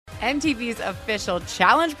MTV's official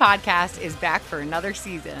Challenge podcast is back for another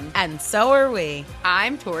season. And so are we.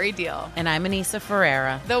 I'm Tori Deal. And I'm Anissa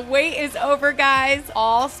Ferreira. The wait is over, guys.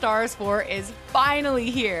 All Stars 4 is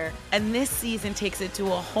finally here. And this season takes it to a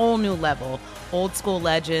whole new level. Old school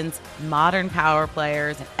legends, modern power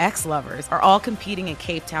players, and ex-lovers are all competing in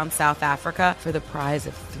Cape Town, South Africa for the prize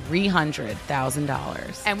of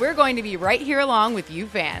 $300,000. And we're going to be right here along with you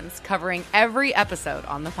fans, covering every episode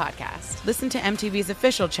on the podcast. Listen to MTV's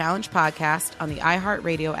official Challenge podcast on the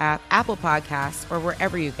iHeartRadio app, Apple Podcasts, or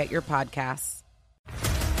wherever you get your podcasts.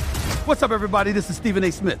 What's up, everybody? This is Stephen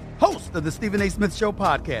A. Smith, host of the Stephen A. Smith Show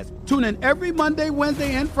podcast. Tune in every Monday,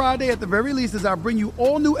 Wednesday, and Friday at the very least as I bring you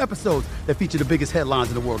all new episodes that feature the biggest headlines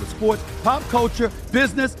in the world of sports, pop culture,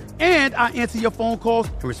 business, and I answer your phone calls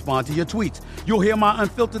and respond to your tweets. You'll hear my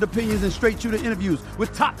unfiltered opinions and straight-shooter interviews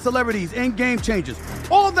with top celebrities and game changers.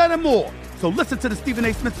 All that and more. So listen to the Stephen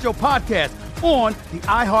A. Smith Show podcast on the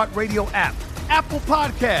iHeartRadio app, Apple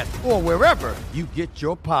Podcasts, or wherever you get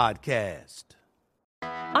your podcast.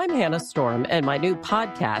 I'm Hannah Storm, and my new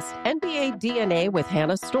podcast, NBA DNA with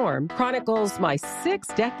Hannah Storm, chronicles my 6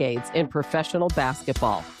 decades in professional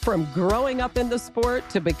basketball. From growing up in the sport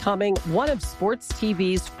to becoming one of sports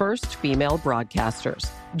TV's first female broadcasters.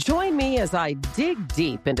 Join me as I dig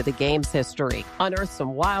deep into the game's history, unearth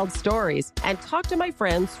some wild stories, and talk to my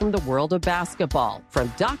friends from the world of basketball,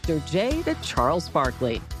 from Dr. J to Charles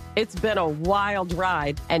Barkley. It's been a wild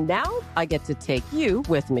ride, and now I get to take you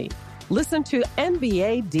with me. Listen to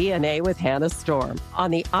NBA DNA with Hannah Storm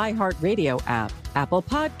on the iHeartRadio app, Apple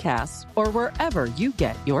Podcasts, or wherever you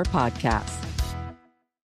get your podcasts.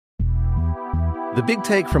 The Big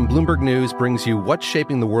Take from Bloomberg News brings you what's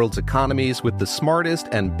shaping the world's economies with the smartest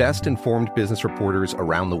and best-informed business reporters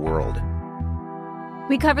around the world.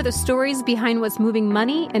 We cover the stories behind what's moving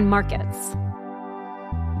money and markets,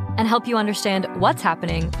 and help you understand what's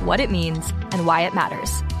happening, what it means, and why it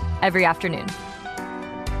matters every afternoon.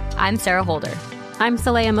 I'm Sarah Holder. I'm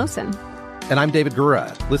Saleha Mohsin. And I'm David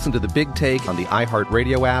Gura. Listen to The Big Take on the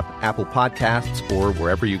iHeartRadio app, Apple Podcasts, or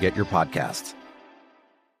wherever you get your podcasts.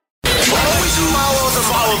 Always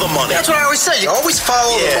follow the money. That's what I always say. You always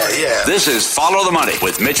follow the money. Yeah. This is Follow the Money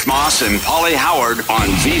with Mitch Moss and Paulie Howard on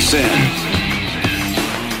VSiN.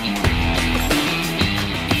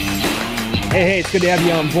 Hey, it's good to have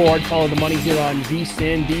you on board. Follow the money here on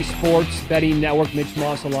VSiN, the Sports Betting Network. Mitch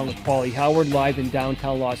Moss along with Paulie Howard, live in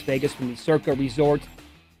downtown Las Vegas from the Circa Resort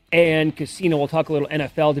and Casino. We'll talk a little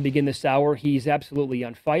NFL to begin this hour. He's absolutely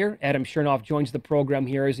on fire. Adam Chernoff joins the program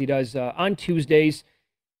here as he does on Tuesdays.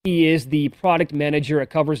 He is the product manager at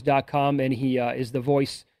Covers.com, and he is the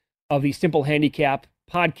voice of the Simple Handicap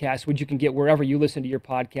podcast, which you can get wherever you listen to your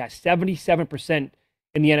podcast. 77%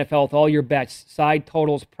 in the NFL with all your bets, side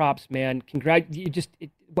totals, props, man. You just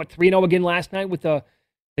 3-0 again last night with the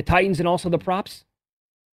Titans and also the props?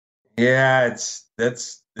 Yeah, it's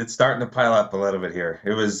starting to pile up a little bit here.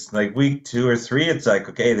 It was like week 2 or 3. It's like,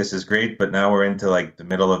 okay, this is great, but now we're into like the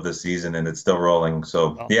middle of the season and it's still rolling.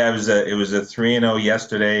 So yeah, it was a 3-0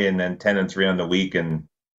 yesterday and then 10-3 on the week, and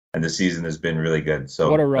the season has been really good.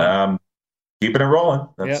 So what a run. Keeping it rolling.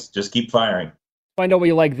 Let's just keep firing. Find out what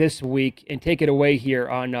you like this week and take it away here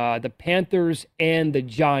on the Panthers and the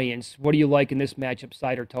Giants. What do you like in this matchup,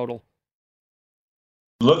 side or total?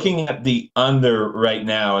 Looking at the under right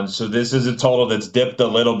now, and so this is a total that's dipped a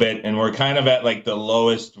little bit, and we're kind of at like the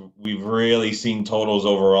lowest we've really seen totals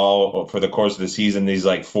overall for the course of the season, these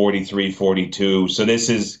like 43, 42. So this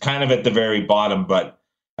is kind of at the very bottom, but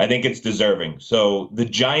I think it's deserving. So the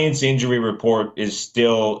Giants injury report is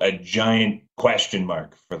still a giant question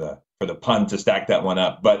mark for the pun to stack that one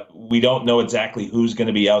up, but we don't know exactly who's going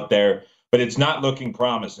to be out there, but it's not looking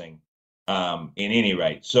promising in any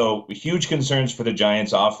rate. So huge concerns for the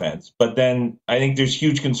Giants offense, but then I think there's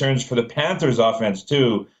huge concerns for the Panthers offense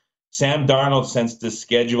too. Sam Darnold, since the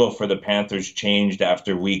schedule for the Panthers changed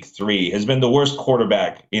after week 3, has been the worst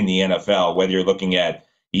quarterback in the NFL, whether you're looking at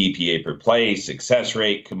EPA per play, success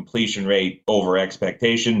rate, completion rate, over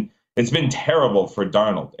expectation. It's been terrible for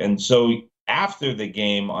Darnold. And so after the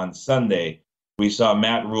game on Sunday, we saw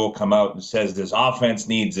Matt Rule come out and says this offense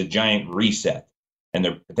needs a giant reset. And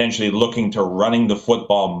they're potentially looking to running the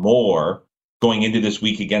football more going into this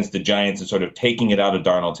week against the Giants and sort of taking it out of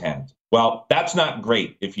Darnold's hands. Well, that's not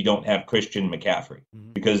great if you don't have Christian McCaffrey,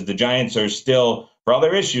 because the Giants are still, for all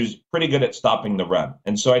their issues, pretty good at stopping the run.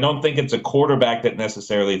 And so I don't think it's a quarterback that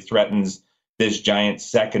necessarily threatens this Giants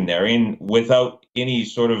secondary. And without any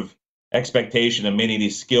sort of expectation of many of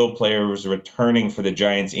these skill players returning for the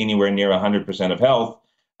Giants anywhere near 100% of health,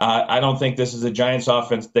 I don't think this is a Giants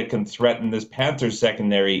offense that can threaten this Panthers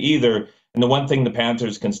secondary either. And the one thing the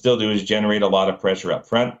Panthers can still do is generate a lot of pressure up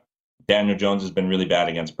front. Daniel Jones has been really bad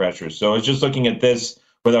against pressure. So I was just looking at this,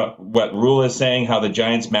 what Rule is saying, how the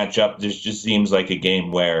Giants match up. This just seems like a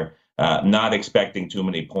game where not expecting too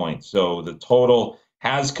many points. So the total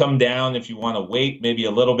has come down. If you want to wait maybe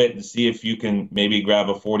a little bit and see if you can maybe grab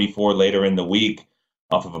a 44 later in the week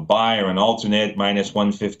off of a buy or an alternate, minus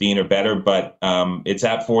 115 or better. But it's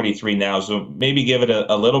at 43 now. So maybe give it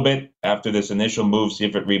a little bit after this initial move, see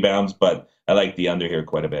if it rebounds. But I like the under here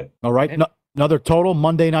quite a bit. All right. Another total,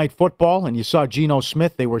 Monday Night Football, and you saw Geno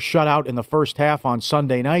Smith. They were shut out in the first half on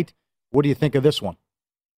Sunday night. What do you think of this one?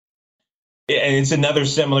 And it's another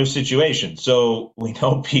similar situation. So we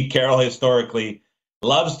know Pete Carroll historically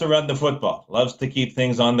loves to run the football, loves to keep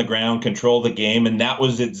things on the ground, control the game, and that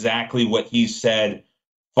was exactly what he said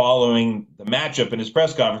following the matchup in his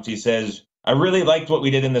press conference. He says, I really liked what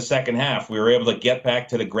we did in the second half. We were able to get back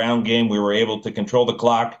to the ground game. We were able to control the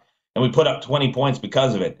clock. And we put up 20 points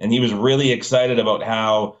because of it. And he was really excited about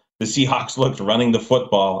how the Seahawks looked running the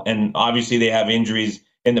football. And obviously they have injuries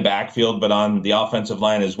in the backfield, but on the offensive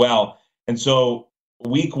line as well. And so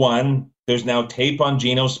week one, there's now tape on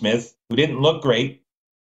Geno Smith, who didn't look great.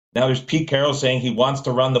 Now there's Pete Carroll saying he wants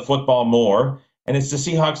to run the football more. And it's the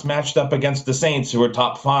Seahawks matched up against the Saints, who are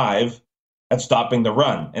top 5 at stopping the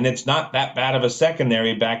run. And it's not that bad of a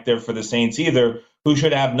secondary back there for the Saints either, who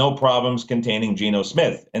should have no problems containing Geno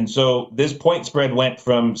Smith. And so this point spread went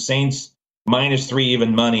from Saints -3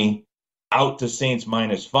 even money out to Saints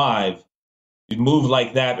 -5. You move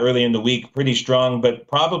like that early in the week, pretty strong, but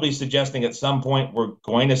probably suggesting at some point we're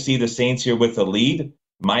going to see the Saints here with a lead.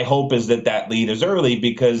 My hope is that lead is early,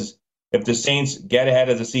 because if the Saints get ahead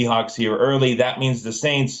of the Seahawks here early, that means the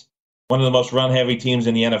Saints, one of the most run-heavy teams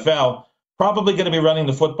in the NFL, probably going to be running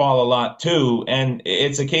the football a lot too. And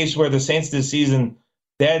it's a case where the Saints this season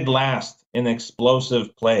dead last in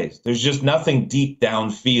explosive plays. There's just nothing deep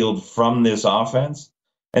downfield from this offense.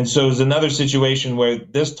 And so it's another situation where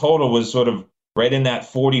this total was sort of right in that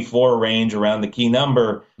 44 range around the key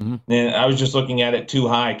number. Mm-hmm. And I was just looking at it too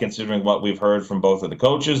high, considering what we've heard from both of the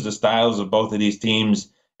coaches, the styles of both of these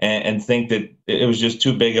teams, and think that it was just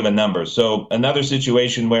too big of a number. So another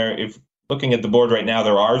situation where, if looking at the board right now,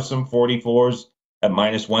 there are some 44s at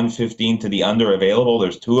 -115 to the under available.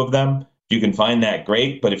 There's 2 of them. If you can find that,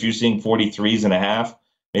 great. But if you're seeing 43s and a half,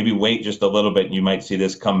 maybe wait just a little bit and you might see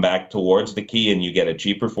this come back towards the key and you get a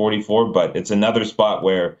cheaper 44. But it's another spot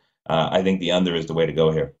where I think the under is the way to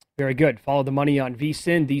go here. Very good. Follow the money on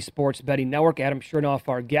VSiN, the Sports Betting Network. Adam Chernoff,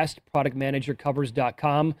 our guest, product manager,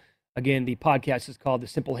 covers.com. Again, the podcast is called The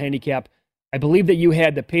Simple Handicap. I believe that you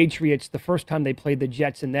had the Patriots the first time they played the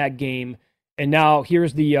Jets in that game, and now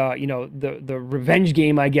here's the the revenge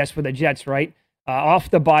game, I guess, for the Jets, right? Off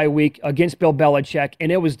the bye week against Bill Belichick,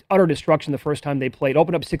 and it was utter destruction the first time they played.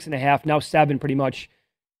 Opened up 6.5, now 7 pretty much,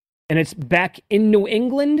 and it's back in New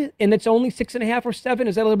England, and it's only 6.5 or 7.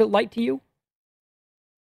 Is that a little bit light to you?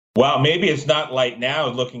 Well, maybe it's not light now,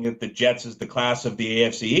 looking at the Jets as the class of the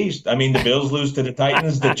AFC East. I mean, the Bills lose to the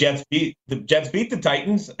Titans. The Jets beat the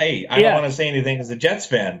Titans. Hey, I don't want to say anything as a Jets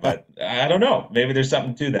fan, but I don't know. Maybe there's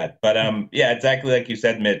something to that. But yeah, exactly like you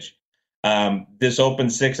said, Mitch. This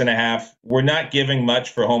opened 6.5. We're not giving much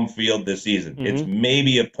for home field this season. Mm-hmm. It's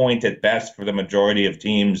maybe a point at best for the majority of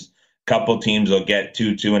teams. A couple teams will get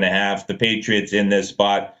 2.5. The Patriots in this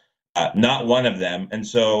spot. Not one of them. And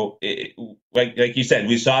so, like you said,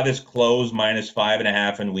 we saw this close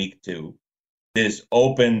 -5.5 in week 2. This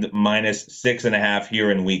opened -6.5 here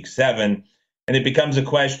in week 7. And it becomes a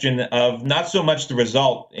question of not so much the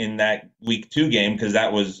result in that week 2 game, because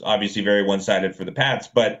that was obviously very one-sided for the Pats,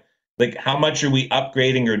 but like, how much are we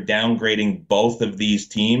upgrading or downgrading both of these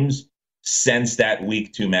teams since that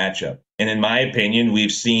week 2 matchup? And in my opinion,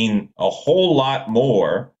 we've seen a whole lot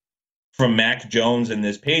more from Mac Jones and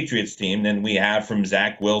this Patriots team than we have from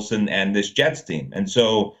Zach Wilson and this Jets team. And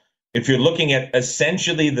so if you're looking at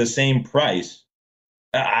essentially the same price,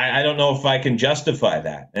 I don't know if I can justify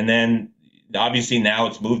that. And then obviously now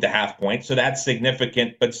it's moved a half point, so that's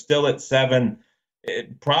significant, but still at 7,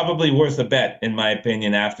 probably worth a bet, in my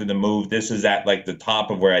opinion, after the move. This is at like the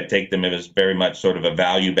top of where I take them. It was very much sort of a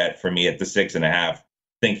value bet for me at the 6.5,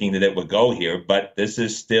 thinking that it would go here. But this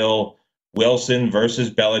is still Wilson versus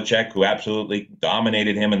Belichick, who absolutely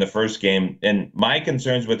dominated him in the first game. And my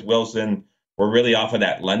concerns with Wilson were really off of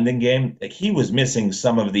that London game. Like, he was missing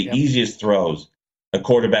some of the easiest throws a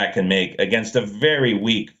quarterback can make against a very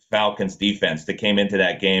weak Falcons defense that came into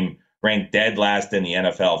that game ranked dead last in the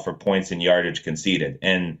NFL for points and yardage conceded.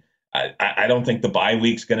 And I don't think the bye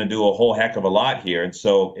week's going to do a whole heck of a lot here. And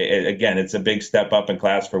so, again, it's a big step up in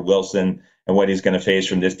class for Wilson and what he's going to face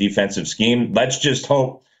from this defensive scheme. Let's just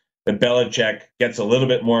hope that Belichick gets a little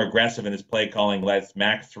bit more aggressive in his play calling, lets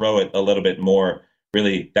Mac throw it a little bit more.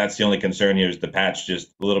 Really, that's the only concern here is the Pats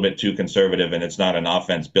just a little bit too conservative, and it's not an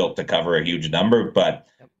offense built to cover a huge number. But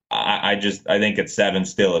I think at 7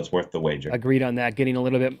 still, it's worth the wager. Agreed on that. Getting a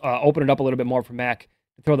little bit, open it up a little bit more for Mac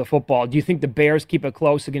to throw the football. Do you think the Bears keep it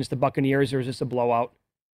close against the Buccaneers, or is this a blowout?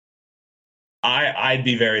 I'd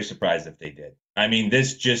be very surprised if they did. I mean,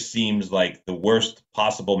 this just seems like the worst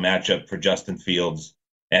possible matchup for Justin Fields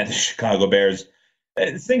and the Chicago Bears.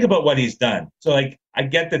 Think about what he's done. So, I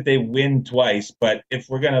get that they win twice, but if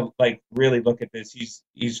we're going to, really look at this,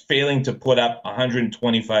 he's failing to put up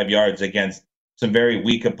 125 yards against some very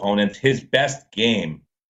weak opponents. His best game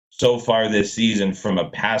so far this season from a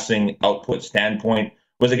passing output standpoint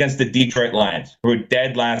was against the Detroit Lions, who are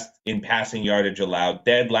dead last in passing yardage allowed,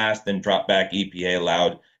 dead last in drop back EPA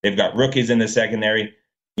allowed. They've got rookies in the secondary.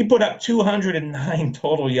 He put up 209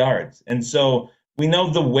 total yards. And so we know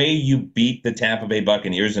the way you beat the Tampa Bay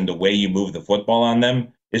Buccaneers and the way you move the football on them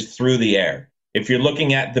is through the air. If you're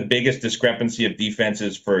looking at the biggest discrepancy of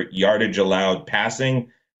defenses for yardage allowed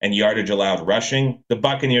passing and yardage allowed rushing, the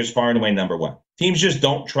Buccaneers far and away number one. Teams just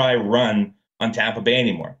don't try run on Tampa Bay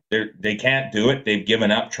anymore. They can't do it. They've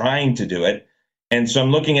given up trying to do it. And so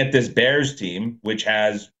I'm looking at this Bears team, which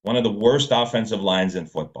has one of the worst offensive lines in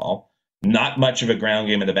football, not much of a ground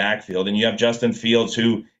game in the backfield, and you have Justin Fields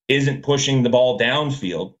who isn't pushing the ball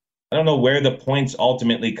downfield. I don't know where the points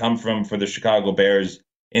ultimately come from for the Chicago Bears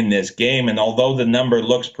in this game. And although the number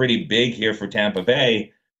looks pretty big here for Tampa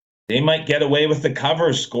Bay, they might get away with the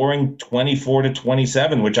cover, scoring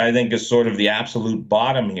 24-27, which I think is sort of the absolute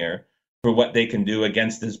bottom here for what they can do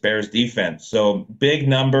against this Bears defense. So big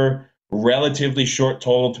number, relatively short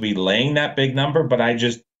total to be laying that big number, but I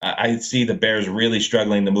see the Bears really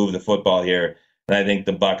struggling to move the football here. And I think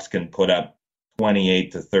the Bucs can put up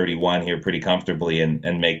 28-31 here pretty comfortably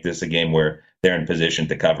and make this a game where they're in position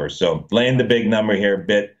to cover. So laying the big number here, a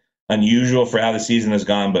bit unusual for how the season has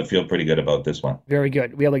gone, but feel pretty good about this one. Very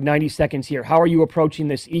good. We have 90 seconds here. How are you approaching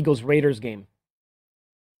this Eagles-Raiders game?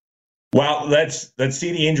 Well, let's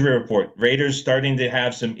see the injury report. Raiders starting to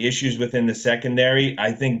have some issues within the secondary.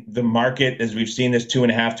 I think the market, as we've seen this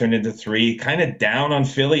 2.5 turn into 3, kind of down on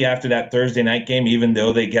Philly after that Thursday night game, even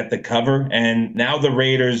though they get the cover. And now the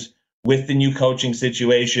Raiders, with the new coaching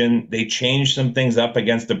situation, they changed some things up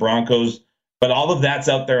against the Broncos, but all of that's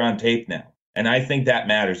out there on tape now. And I think that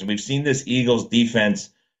matters. And we've seen this Eagles defense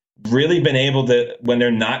really been able to, when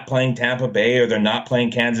they're not playing Tampa Bay or they're not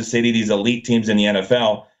playing Kansas City, these elite teams in the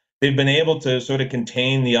NFL, they've been able to sort of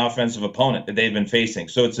contain the offensive opponent that they've been facing.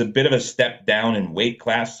 So it's a bit of a step down in weight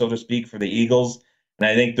class, so to speak, for the Eagles. And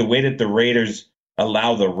I think the way that the Raiders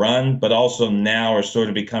allow the run, but also now are sort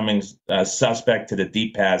of becoming suspect to the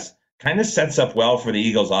deep pass, kind of sets up well for the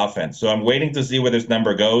Eagles offense. So I'm waiting to see where this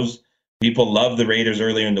number goes. People love the Raiders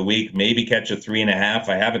earlier in the week, maybe catch a 3.5.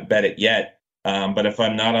 I haven't bet it yet. But if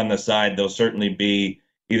I'm not on the side, there'll certainly be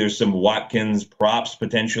either some Watkins props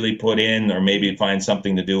potentially put in, or maybe find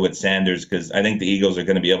something to do with Sanders, because I think the Eagles are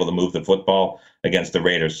going to be able to move the football against the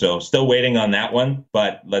Raiders. So still waiting on that one,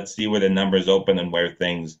 but let's see where the numbers open and where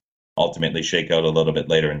things ultimately shake out a little bit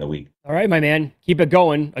later in the week. All right, my man. Keep it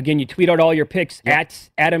going. Again, you tweet out all your picks at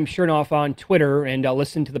Adam Chernoff on Twitter, and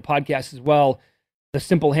listen to the podcast as well. The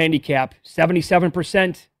Simple Handicap,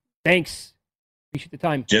 77%. Thanks. Appreciate the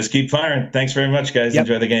time. Just keep firing. Thanks very much, guys.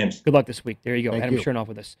 Enjoy the games. Good luck this week. There you go. Adam Chernoff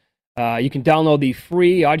with us. You can download the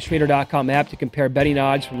free oddstrader.com app to compare betting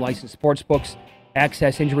odds from licensed sportsbooks,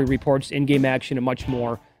 access injury reports, in-game action, and much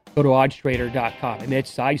more. Go to oddstrader.com. And its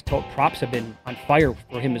size props have been on fire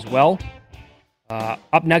for him as well.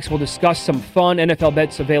 Up next, we'll discuss some fun NFL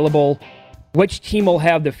bets available. Which team will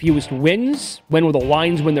have the fewest wins? When will the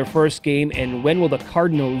Lions win their first game? And when will the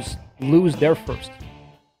Cardinals lose their first?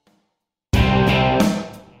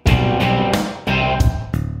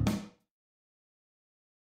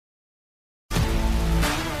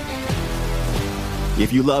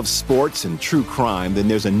 If you love sports and true crime, then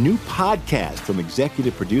there's a new podcast from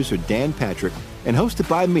executive producer Dan Patrick and hosted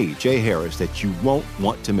by me, Jay Harris, that you won't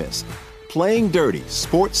want to miss. Playing Dirty: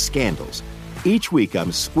 Sports Scandals. Each week,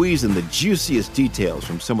 I'm squeezing the juiciest details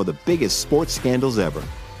from some of the biggest sports scandals ever.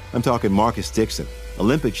 I'm talking Marcus Dixon,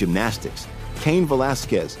 Olympic gymnastics, Cain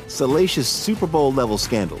Velasquez, salacious Super Bowl-level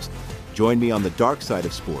scandals. Join me on the dark side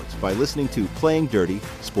of sports by listening to Playing Dirty: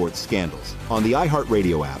 Sports Scandals on the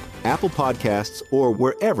iHeartRadio app, Apple Podcasts, or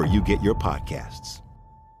wherever you get your podcasts.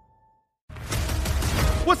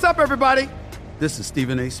 What's up, everybody? This is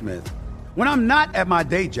Stephen A. Smith. When I'm not at my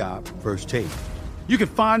day job, First Take, you can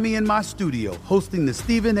find me in my studio hosting the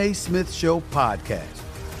Stephen A. Smith Show podcast.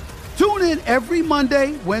 Tune in every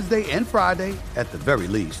Monday, Wednesday, and Friday, at the very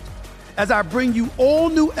least, as I bring you all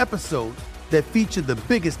new episodes that feature the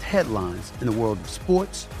biggest headlines in the world of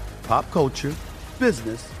sports, pop culture,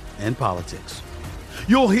 business, and politics.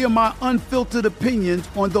 You'll hear my unfiltered opinions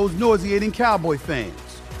on those nauseating Cowboy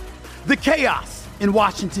fans, the chaos in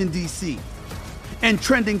Washington, D.C., and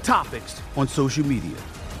trending topics on social media,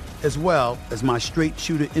 as well as my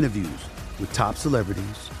straight-shooter interviews with top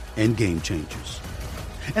celebrities and game changers.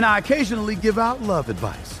 And I occasionally give out love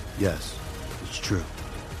advice. Yes, it's true.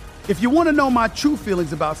 If you want to know my true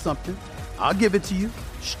feelings about something, I'll give it to you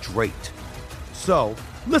straight. So,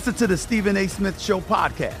 listen to the Stephen A. Smith Show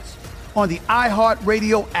podcast on the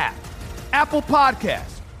iHeartRadio app, Apple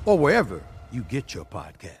Podcasts, or wherever you get your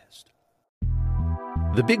podcast.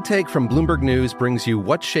 The Big Take from Bloomberg News brings you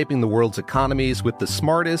what's shaping the world's economies with the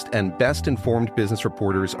smartest and best-informed business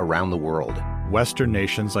reporters around the world. Western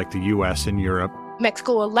nations like the U.S. and Europe.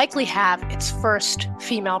 Mexico will likely have its first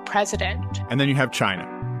female president. And then you have China.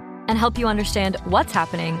 And help you understand what's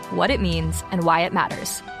happening, what it means, and why it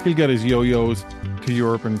matters. He'll get his yo-yos to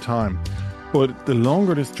Europe in time. But the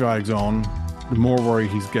longer this drags on, the more worry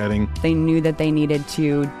he's getting. They knew that they needed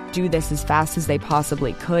to do this as fast as they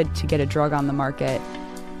possibly could to get a drug on the market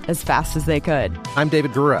as fast as they could. I'm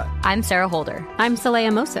David Gura. I'm Sarah Holder. I'm Saleha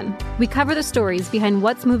Mohsen. We cover the stories behind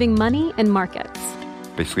what's moving money and markets.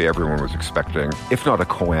 Basically, everyone was expecting, if not a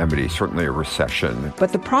calamity, certainly a recession.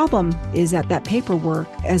 But the problem is that paperwork,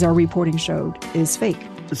 as our reporting showed, is fake.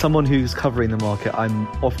 As someone who's covering the market, I'm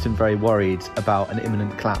often very worried about an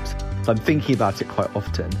imminent collapse. So I'm thinking about it quite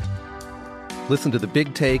often. Listen to The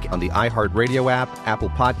Big Take on the iHeartRadio app, Apple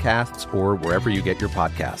Podcasts, or wherever you get your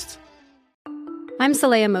podcasts. I'm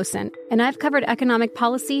Saleha Mohsen, and I've covered economic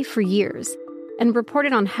policy for years and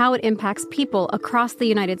reported on how it impacts people across the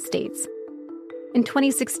United States. In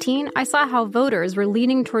 2016, I saw how voters were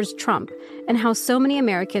leaning towards Trump and how so many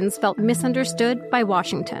Americans felt misunderstood by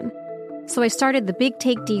Washington. So I started The Big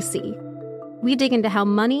Take DC. We dig into how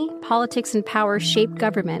money, politics, and power shape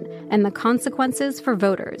government and the consequences for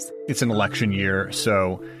voters. It's an election year,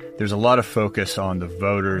 so there's a lot of focus on the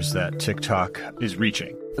voters that TikTok is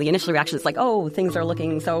reaching. The initial reaction is like, oh, things are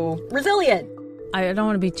looking so resilient. I don't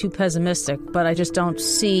want to be too pessimistic, but I just don't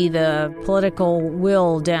see the political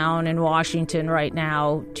will down in Washington right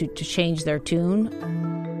now to change their tune.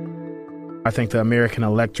 I think the American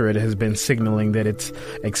electorate has been signaling that it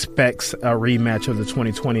expects a rematch of the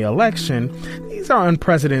 2020 election. These are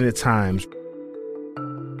unprecedented times.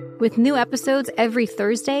 With new episodes every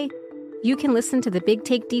Thursday, you can listen to The Big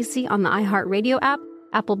Take DC on the iHeartRadio app,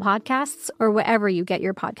 Apple Podcasts, or wherever you get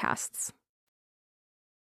your podcasts.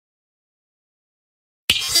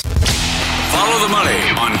 Follow the money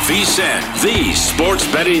on VSiN, the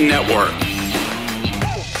sports betting network.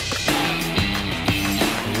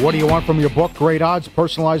 What do you want from your book? Great odds,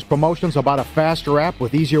 personalized promotions, about a faster app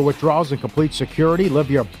with easier withdrawals and complete security.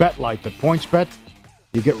 Live your bet life at PointsBet.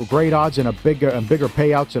 You get great odds and bigger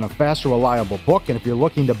payouts in a faster, reliable book. And if you're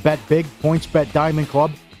looking to bet big, PointsBet Diamond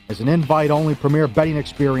Club is an invite-only premier betting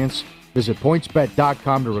experience. Visit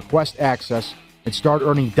PointsBet.com to request access and start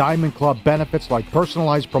earning Diamond Club benefits like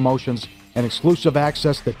personalized promotions and exclusive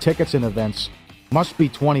access to tickets and events. Must be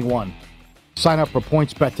 21. Sign up for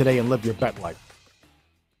PointsBet today and live your bet life.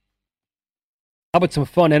 How about some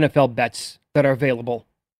fun NFL bets that are available?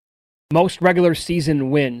 Most regular season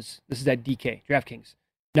wins. This is at DK, DraftKings.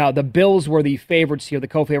 Now, the Bills were the favorites here, the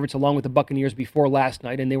co-favorites, along with the Buccaneers before last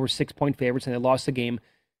night, and they were 6-point favorites, and they lost the game.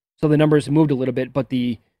 So the numbers moved a little bit, but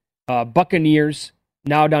the Buccaneers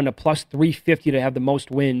now down to plus 350 to have the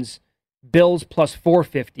most wins. Bills plus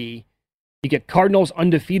 450. You get Cardinals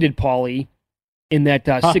undefeated, Paulie, in that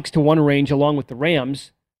 6-1 range, along with the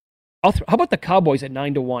Rams. How about the Cowboys at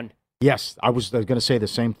 9-1? Yes, I was going to say the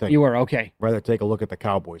same thing. You were, okay. Rather take a look at the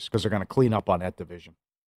Cowboys because they're going to clean up on that division.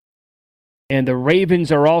 And the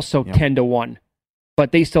Ravens are also 10-1,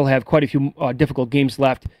 but they still have quite a few difficult games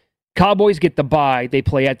left. Cowboys get the bye. They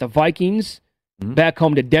play at the Vikings, back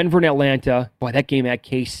home to Denver and Atlanta. Boy, that game at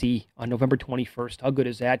KC on November 21st. How good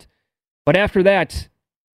is that? But after that,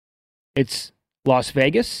 it's Las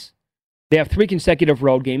Vegas. They have 3 consecutive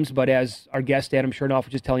road games, but as our guest Adam Chernoff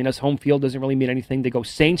was just telling us, home field doesn't really mean anything. They go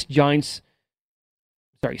Saints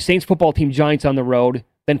football team Giants on the road,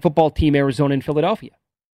 then football team Arizona and Philadelphia.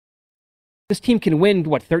 This team can win,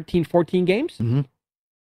 13, 14 games? Mm-hmm.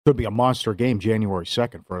 Could be a monster game January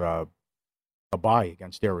 2nd for a bye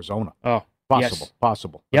against Arizona. Oh,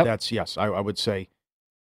 Possible. Yep. That's, yes, I would say.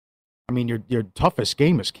 I mean, your toughest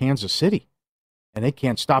game is Kansas City, and they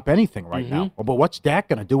can't stop anything right now. But what's Dak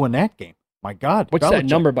going to do in that game? My God. What's that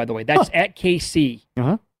number, by the way? That's at KC.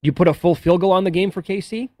 You put a full field goal on the game for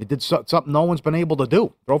KC? They did something no one's been able to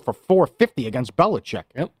do. Throw for 450 against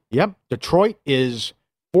Belichick. Yep. Detroit is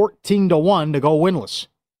 14-1 to go winless.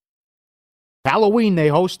 Halloween, they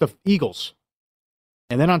host the Eagles.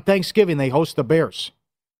 And then on Thanksgiving, they host the Bears.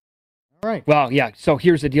 All right. Well, yeah. So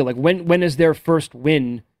here's the deal. Like, when is their first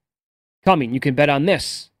win coming? You can bet on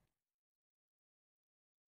this.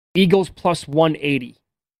 Eagles plus 180.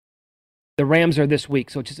 The Rams are this week,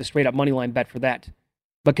 so it's just a straight-up money line bet for that.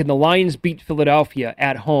 But can the Lions beat Philadelphia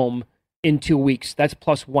at home in 2 weeks? That's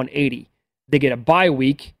plus 180. They get a bye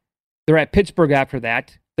week. They're at Pittsburgh after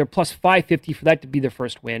that. They're plus 550 for that to be their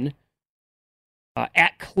first win.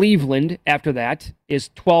 At Cleveland after that is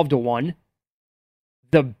 12-1.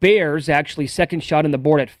 The Bears actually second shot on the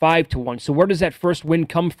board at 5-1. So where does that first win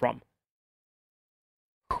come from?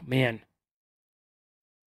 Oh, man.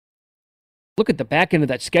 Look at the back end of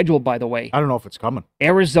that schedule, by the way. I don't know if it's coming.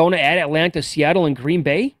 Arizona at Atlanta, Seattle, and Green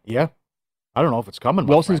Bay. Yeah. I don't know if it's coming.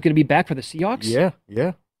 Wilson's going to be back for the Seahawks?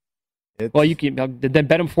 Yeah. Well, you can then bet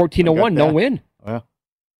them 14-1, no win. Yeah.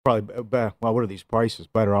 Probably, well, what are these prices?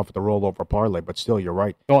 Better off with the rollover parlay, but still, you're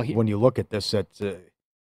right. Oh, when you look at this, it's,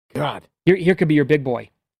 God. Here could be your big boy.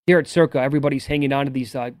 Here at Circa, everybody's hanging on to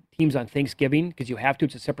these teams on Thanksgiving because you have to.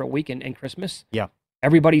 It's a separate week and Christmas. Yeah.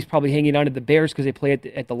 Everybody's probably hanging on to the Bears because they play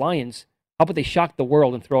at the Lions. How about they shock the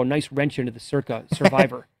world and throw a nice wrench into the Circa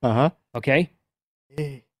Survivor? Okay?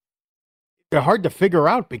 They're hard to figure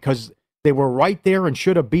out because they were right there and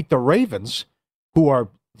should have beat the Ravens, who are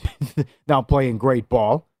now playing great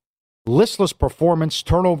ball. Listless performance,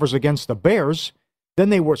 turnovers against the Bears. Then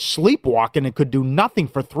they were sleepwalking and could do nothing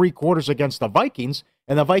for 3 quarters against the Vikings.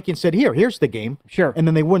 And the Vikings said, here's the game. Sure. And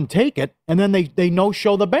then they wouldn't take it. And then they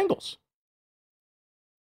no-show the Bengals.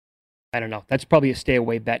 I don't know. That's probably a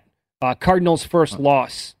stay-away bet. Cardinals' first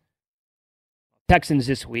loss. Texans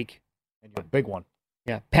this week. And your big one.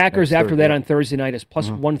 Yeah. Packers after that on Thursday night is plus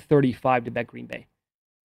 135 to bet Green Bay.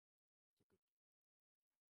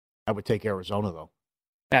 I would take Arizona, though.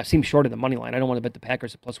 Yeah, it seems short of the money line. I don't want to bet the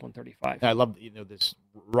Packers at plus 135. I love, this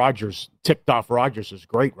ticked off Rodgers is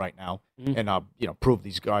great right now. And, prove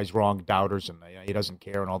these guys wrong, doubters, and he doesn't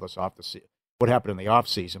care and all this what happened in the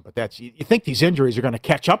offseason. But you think these injuries are going to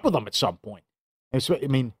catch up with them at some point.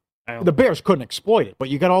 The Bears couldn't exploit it, but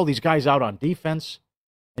you got all these guys out on defense,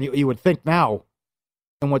 and you would think now,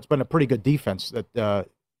 and what's been a pretty good defense, that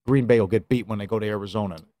Green Bay will get beat when they go to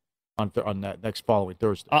Arizona on that next following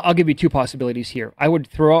Thursday. I'll give you 2 possibilities here. I would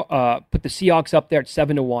put the Seahawks up there at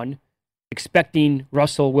 7-1, expecting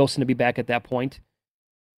Russell Wilson to be back at that point,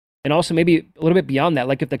 and also maybe a little bit beyond that.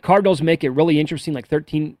 Like if the Cardinals make it really interesting, like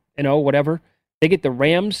 13-0, whatever, they get the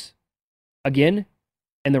Rams again,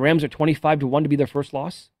 and the Rams are 25-1 to be their first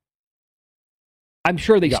loss. I'm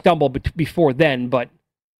sure they stumble before then, but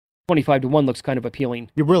 25-1 looks kind of appealing.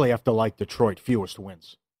 You really have to like Detroit, fewest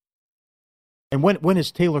wins. And when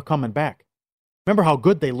is Taylor coming back? Remember how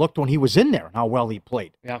good they looked when he was in there and how well he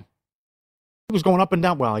played. Yeah. He was going up and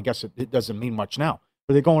down. Well, I guess it doesn't mean much now.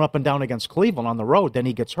 But they're going up and down against Cleveland on the road. Then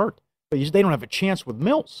he gets hurt. But they don't have a chance with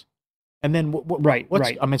Mills. And then, right.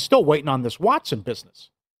 I'm still waiting on this Watson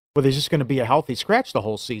business. Where there's just going to be a healthy scratch the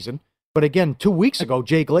whole season. But again, 2 weeks ago,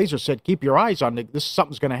 Jay Glazer said, keep your eyes on this.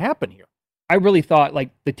 Something's going to happen here. I really thought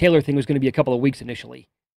the Taylor thing was going to be a couple of weeks initially.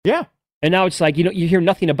 Yeah. And now it's like, you hear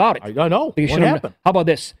nothing about it. I know. What happened? How about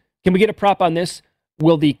this? Can we get a prop on this?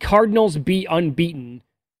 Will the Cardinals be unbeaten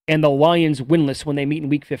and the Lions winless when they meet in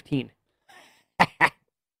Week 15?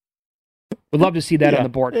 Would love to see that on the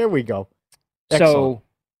board. There we go. Excellent. So,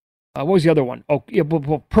 what was the other one? Oh, yeah,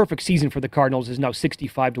 well, perfect season for the Cardinals is now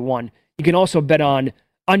 65-1. You can also bet on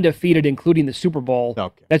undefeated, including the Super Bowl.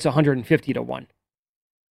 Okay. That's 150-1.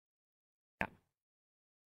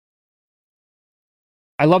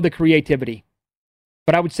 I love the creativity.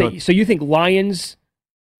 But I would say, so you think Lions?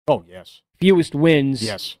 Oh, yes. Fewest wins.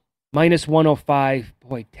 Yes. Minus 105.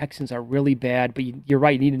 Boy, Texans are really bad, but you're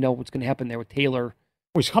right. You need to know what's going to happen there with Taylor.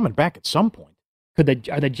 Well, he's coming back at some point.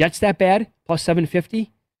 Are the Jets that bad? Plus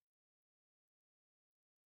 750?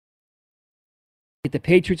 Get the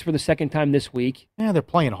Patriots for the second time this week. Yeah, they're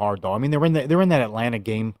playing hard, though. I mean, they're in that Atlanta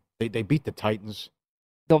game. They beat the Titans.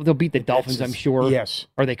 They'll beat the Dolphins, I'm sure. Yes.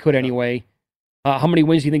 Or they could anyway. How many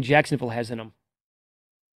wins do you think Jacksonville has in them?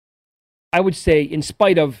 I would say, in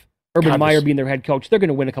spite of Urban Meyer being their head coach, they're going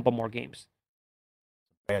to win a couple more games.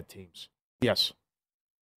 Bad teams. Yes.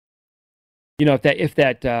 If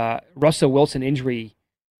that Russell Wilson injury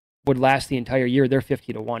would last the entire year, they're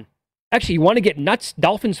 50-1. Actually, you want to get nuts?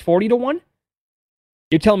 Dolphins 40-1?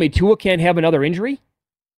 You're telling me Tua can't have another injury?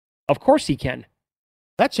 Of course he can.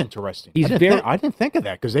 That's interesting. I didn't think of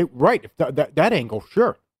that because that angle,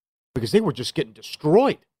 sure. Because they were just getting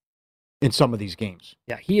destroyed. in some of these games.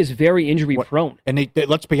 Yeah, he is very injury prone. And they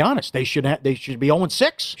let's be honest, they should be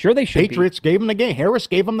 0-6. Sure, they should. Patriots gave him the game. Harris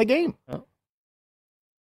gave him the game. Oh.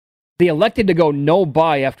 They elected to go no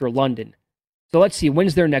bye after London. So let's see,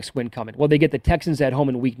 when's their next win coming? Well, they get the Texans at home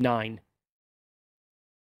in Week 9.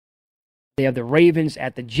 They have the Ravens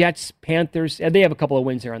at the Jets, Panthers, and they have a couple of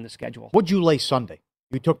wins there on the schedule. What'd you lay Sunday?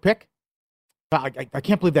 You took pick? I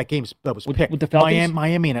can't believe that was picked. With the Falcons?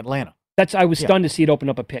 Miami and Atlanta. I was stunned to see it open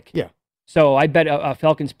up a pick. Yeah. So I bet a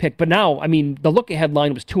Falcons pick. But now, I mean, the look-ahead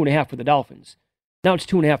line was 2.5 for the Dolphins. Now it's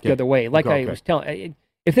 2.5 the other way. Like I was telling,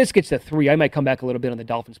 if this gets to 3, I might come back a little bit on the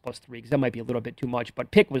Dolphins plus 3 because that might be a little bit too much.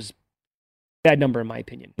 But pick was bad number in my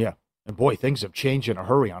opinion. Yeah. And boy, things have changed in a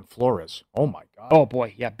hurry on Flores. Oh, my God. Oh,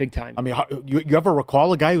 boy. Yeah, big time. I mean, you ever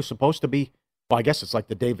recall a guy who's supposed to be, well, I guess it's like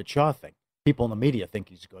the David Shaw thing. People in the media think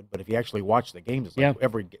he's good, but if you actually watch the games, it's like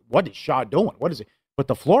what is Shaw doing? What is it? But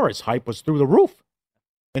the Flores hype was through the roof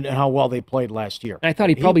and how well they played last year. And I thought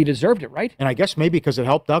he probably deserved it, right? And I guess maybe because it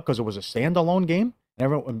helped out because it was a standalone game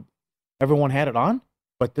and everyone had it on.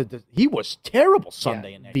 But he was terrible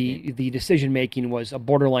Sunday in that game. The decision-making was a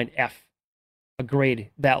borderline F. A grade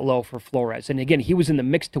that low for Flores. And again, he was in the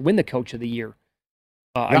mix to win the Coach of the Year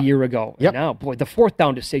a year ago. Yep. And now, boy, the 4th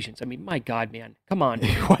down decisions. I mean, my God, man. Come on.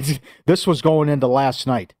 This was going into last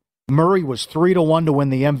night. Murray was 3-1 to win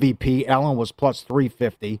the MVP. Allen was plus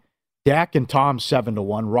 350. Dak and Tom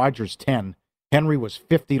 7-1. Rodgers 10. Henry was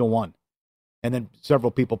 50-1. And then several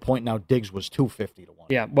people pointing out Diggs was 250-1.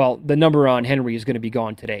 Yeah, well, the number on Henry is going to be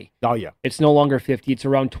gone today. Oh, yeah. It's no longer 50. It's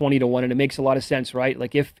around 20-1, and it makes a lot of sense, right?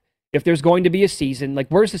 Like, if there's going to be a season, like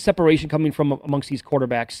where's the separation coming from amongst these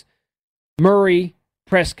quarterbacks? Murray,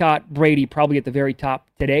 Prescott, Brady probably at the very top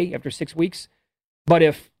today after 6 weeks. But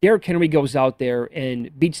if Derrick Henry goes out there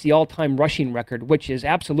and beats the all-time rushing record, which is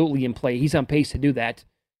absolutely in play, he's on pace to do that.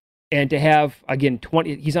 And to have, again,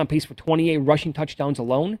 he's on pace for 28 rushing touchdowns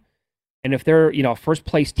alone. And if they're, a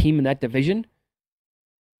first-place team in that division,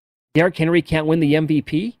 Derrick Henry can't win the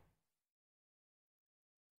MVP?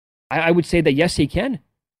 I would say that yes, he can.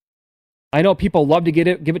 I know people love to give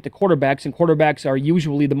it to quarterbacks, and quarterbacks are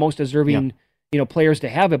usually the most deserving, players to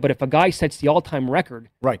have it. But if a guy sets the all-time record,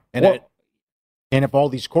 right, and if all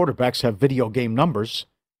these quarterbacks have video game numbers,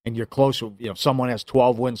 and you're close, someone has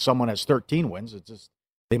 12 wins, someone has 13 wins, it's just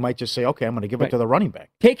they might just say, okay, I'm going to give it to the running back.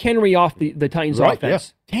 Take Henry off the Titans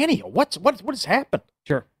offense. Yeah. Tannehill, what has happened?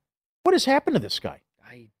 Sure, what has happened to this guy?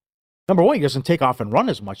 Number one, he doesn't take off and run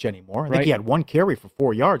as much anymore. I think he had 1 carry for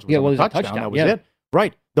 4 yards. It was a touchdown. That was it.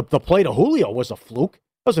 Right. The play to Julio was a fluke.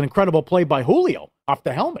 That was an incredible play by Julio off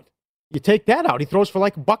the helmet. You take that out, he throws for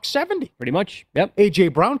like $170. Pretty much. Yep. A.J.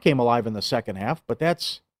 Brown came alive in the second half, but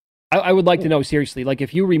that's... I would like to know, seriously, like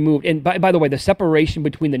if you removed... And by the way, the separation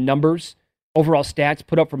between the numbers, overall stats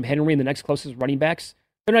put up from Henry and the next closest running backs,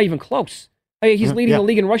 they're not even close. He's leading the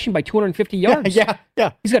league in rushing by 250 yards. Yeah.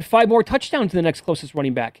 He's got 5 more touchdowns than the next closest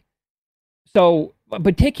running back. So,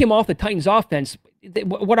 but take him off the Titans offense.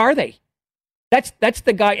 What are they? That's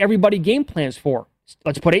the guy everybody game plans for.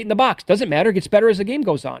 Let's put 8 in the box. Doesn't matter. Gets better as the game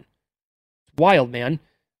goes on. It's wild, man.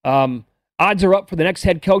 Odds are up for the next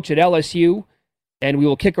head coach at LSU, and we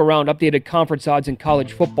will kick around updated conference odds in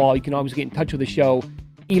college football. You can always get in touch with the show.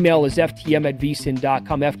 Email is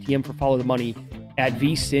ftm@vsin.com. FTM for Follow the Money at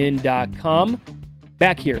vsin.com.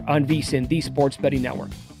 Back here on VSIN, the Sports Betting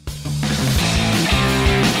Network.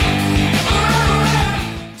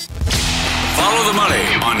 Follow the money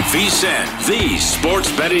on VSIN, the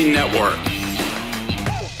Sports Betting Network.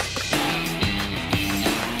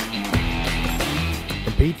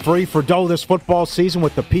 Compete free for dough this football season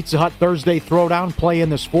with the Pizza Hut Thursday Throwdown. Play in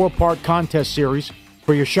this 4-part contest series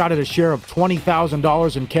for your shot at a share of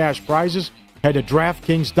 $20,000 in cash prizes. Head to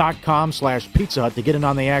DraftKings.com/Pizza Hut to get in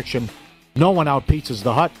on the action. No one out-pizzas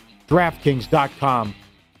the Hut. DraftKings.com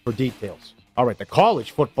for details. All right, the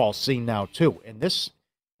college football scene now, too. And this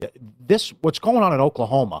what's going on in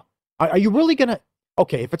Oklahoma, are you really going to,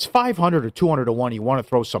 okay, if it's 500 or 200 to 1, you want to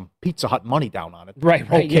throw some Pizza Hut money down on it. Right,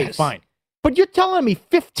 okay, yes. Fine. But you're telling me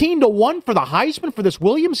 15 to 1 for the Heisman for this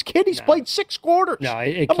Williams kid? He's played 6 quarters. No,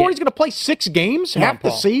 he's going to play 6 games, half the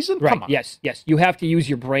season? Right, Come on. yes. You have to use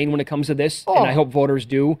your brain when it comes to this, and I hope voters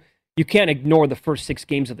do. You can't ignore the first 6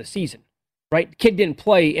 games of the season, right? Kid didn't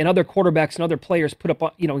play, and other quarterbacks and other players put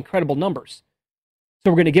up, incredible numbers. So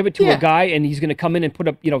we're going to give it to a guy, and he's going to come in and put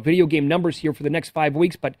up, video game numbers here for the next 5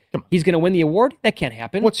 weeks, but he's going to win the award? That can't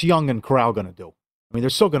happen. What's Young and Corral going to do? I mean, they're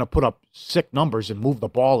still going to put up sick numbers and move the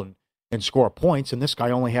ball and score points, and this guy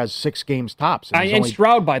only has 6 games tops. And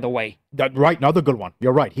Stroud, by the way. Right, another good one.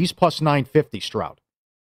 You're right. He's plus 950, Stroud.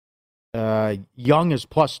 Young is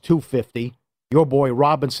plus 250. Your boy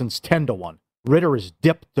Robinson's 10 to 1. Ritter is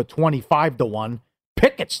dipped to 25-1.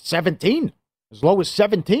 Pickett's 17, as low as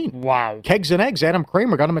 17. Wow. Kegs and eggs. Adam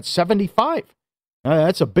Kramer got him at 75.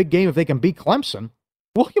 That's a big game if they can beat Clemson.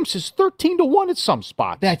 Williams is 13-1 at some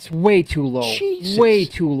spots. That's way too low. Jesus. Way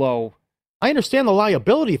too low. I understand the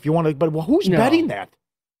liability if you want to, but who's betting that?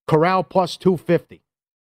 Corral plus 250.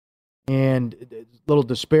 And little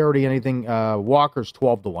disparity, anything. Walker's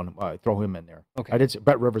 12-1. Throw him in there. Okay. I did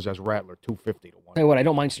Bet Rivers as Rattler 250-1. Tell you what, I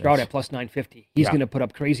don't mind Stroud at plus 950. He's going to put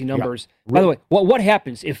up crazy numbers. Yeah. By the way, what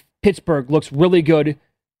happens if Pittsburgh looks really good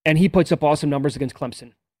and he puts up awesome numbers against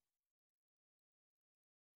Clemson?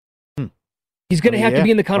 He's going to have to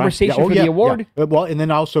be in the conversation for the award. Yeah. Well, and then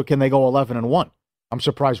also, can they go 11-1? I'm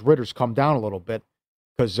surprised Ritter's come down a little bit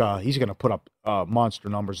because he's going to put up monster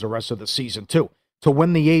numbers the rest of the season, too. To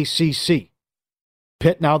win the ACC,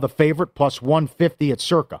 Pitt now the favorite, plus 150 at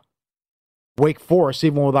Circa. Wake Forest,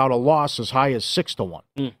 even without a loss, as high as 6-1.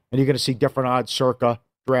 And you're going to see different odds, Circa,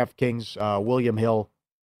 DraftKings, William Hill,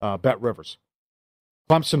 Bet Rivers.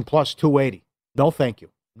 Clemson plus 280. No, thank you.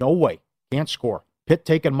 No way. Can't score. Pitt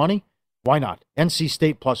taking money? Why not? NC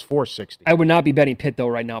State plus 460. I would not be betting Pitt, though,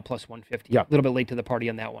 right now, plus 150. Yeah. A little bit late to the party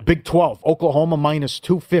on that one. Big 12, Oklahoma minus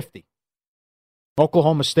 250.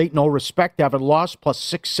 Oklahoma State, no respect, haven't lost, plus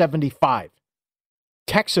 675.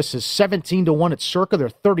 Texas is 17-1 at Circa. They're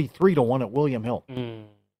 33-1 at William Hill.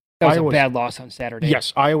 That was a bad loss on Saturday.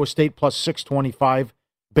 Yes, Iowa State plus 625.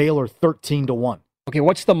 Baylor 13-1. Okay,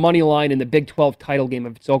 what's the money line in the Big 12 title game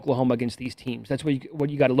if it's Oklahoma against these teams? That's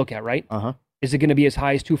what you got to look at, right? Uh-huh. Is it going to be as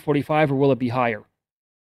high as 245 or will it be higher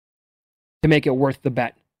to make it worth the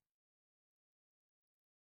bet?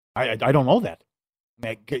 I don't know that.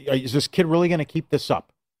 Is this kid really going to keep this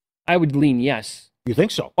up? I would lean yes. You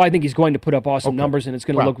think so? Well, I think he's going to put up awesome numbers and it's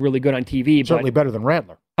going to look really good on TV. Certainly better than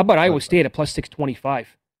Rattler. How about Iowa State at plus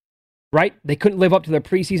 625? Right? They couldn't live up to their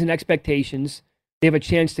preseason expectations. They have a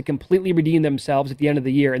chance to completely redeem themselves at the end of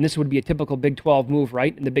the year, and this would be a typical Big 12 move,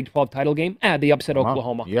 right? In the Big 12 title game, they upset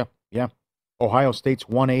Oklahoma. Yeah. Ohio State's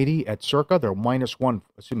 180 at Circa. They're minus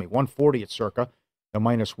 140 at Circa. They're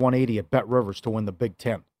minus 180 at Bet Rivers to win the Big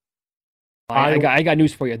 10. I got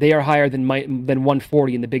news for you. They are higher than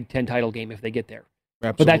 140 in the Big 10 title game if they get there.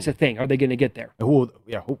 Absolutely. But that's the thing. Are they going to get there? Who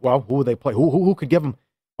would they play? Who could give them?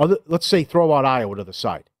 Let's say throw out Iowa to the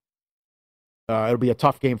side. It'll be a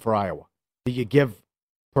tough game for Iowa. Do you give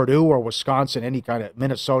Purdue or Wisconsin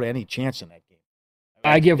Minnesota any chance in that game?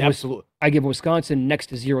 I give Wisconsin next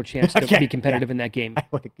to zero chance to be competitive in that game.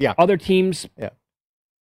 Yeah. Other teams,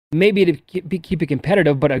 maybe to keep it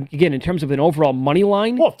competitive, but again, in terms of an overall money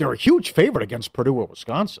line. Well, if they're a huge favorite against Purdue or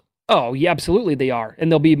Wisconsin. Oh, yeah, absolutely they are.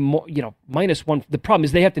 And they'll be more, minus one. The problem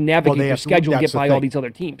is they have to navigate their schedule and get by all these other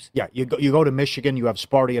teams. Yeah, you go to Michigan, you have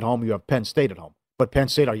Sparty at home, you have Penn State at home. But Penn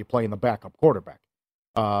State, are you playing the backup quarterback?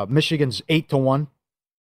 Michigan's 8-1.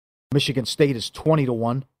 Michigan State is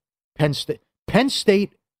 20-1. Penn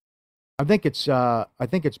State, I think it's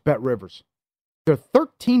Bet Rivers. They're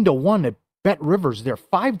 13-1 at Bet Rivers. They're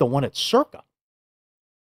 5-1 at Circa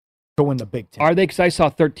to win the Big Ten. Are they? Because I saw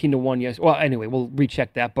 13-1. Yes. Well, anyway, we'll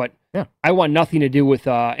recheck that. But I want nothing to do with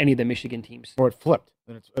any of the Michigan teams. Or it flipped.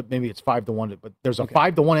 And maybe it's 5-1, but there's a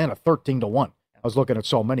 5-1 and a 13-1. I was looking at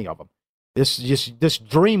so many of them. This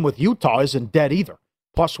dream with Utah isn't dead either.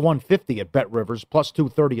 Plus 150 at Bet Rivers, plus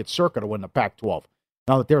 230 at Circa to win the Pac-12.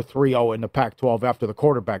 Now that they're 3-0 in the Pac-12 after the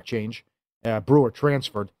quarterback change, Brewer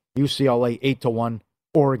transferred. UCLA 8-1,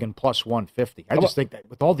 Oregon plus 150. I just think that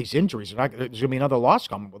with all these injuries, there's going to be another loss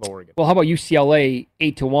coming with Oregon. Well, how about UCLA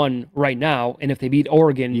 8-1 right now, and if they beat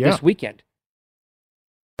Oregon this weekend,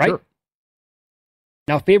 right? Sure.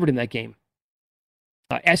 Now favored in that game.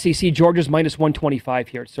 SEC Georgia's minus 125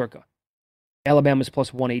 here at Circa. Alabama's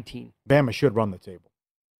plus 118. Bama should run the table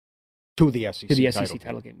to the SEC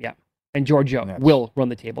title game. Yeah. And Georgia will run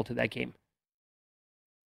the table to that game.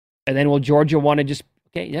 And then will Georgia want to just,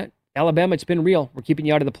 Alabama, it's been real. We're keeping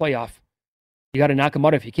you out of the playoff. You got to knock them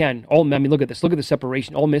out if you can. Look at this. Look at the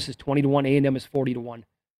separation. Ole Miss is 20-1. A&M is 40-1.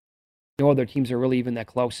 No other teams are really even that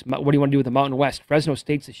close. What do you want to do with the Mountain West? Fresno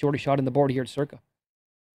State's the shortest shot on the board here at Circa.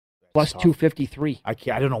 Plus 253. I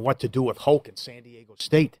don't know what to do with Hoke and San Diego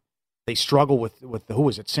State. They struggle with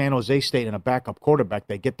San Jose State and a backup quarterback.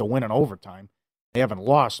 They get the win in overtime. They haven't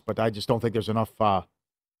lost, but I just don't think there's enough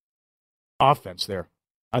offense there.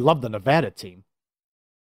 I love the Nevada team,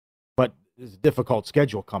 but there's a difficult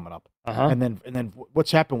schedule coming up. And then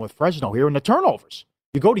what's happened with Fresno here in the turnovers?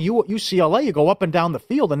 You go to UCLA, you go up and down the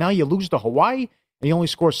field, and now you lose to Hawaii, and you only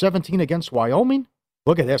score 17 against Wyoming.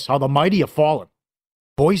 Look at this, how the mighty have fallen.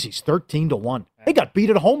 Boise's 13-1. They got beat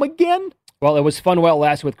at home again. Well, it was fun while it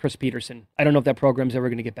lasted with Chris Peterson. I don't know if that program's ever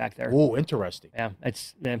going to get back there. Oh, interesting. Yeah,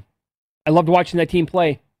 I loved watching that team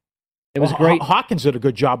play. It was great. Hawkins did a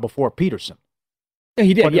good job before Peterson. Yeah,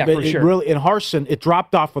 he did, but for sure. Really, in Harsin, it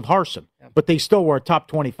dropped off with Harsin, but they still were a top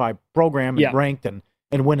 25 program and ranked and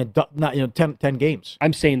winning 10 games.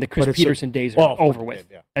 I'm saying the Chris Peterson days are over with.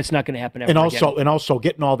 Yeah. That's not going to happen ever again. And also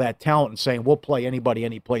getting all that talent and saying we'll play anybody,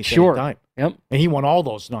 any place, anytime. Yep. And he won all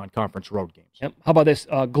those non-conference road games. Yep. How about this?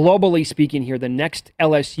 Globally speaking here, the next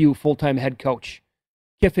LSU full-time head coach,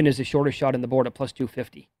 Kiffin is the shortest shot on the board at plus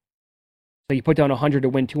 250. So you put down 100 to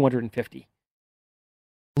win 250.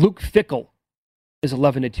 Luke Fickell is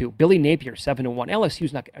 11-2. Billy Napier 7-1.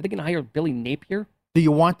 LSU's not. Are they going to hire Billy Napier? Do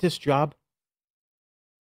you want this job?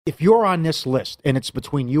 If you're on this list and it's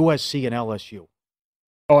between USC and LSU,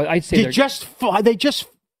 I'd say they just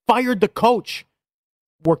fired the coach.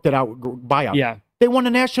 Worked it out, buyout. Yeah, they won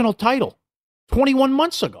a national title 21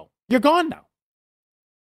 months ago. You're gone now.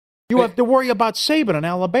 You have to worry about Saban in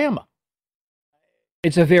Alabama.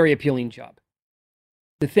 It's a very appealing job.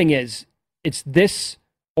 The thing is, it's this,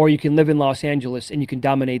 or you can live in Los Angeles and you can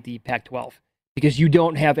dominate the Pac-12 because you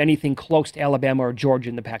don't have anything close to Alabama or Georgia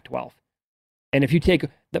in the Pac-12. And if you take,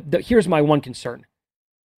 here's my one concern.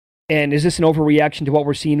 And is this an overreaction to what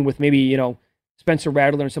we're seeing with maybe, Spencer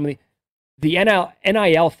Rattler and some of the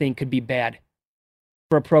NIL thing could be bad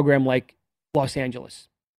for a program like Los Angeles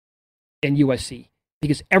and USC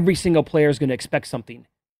because every single player is going to expect something,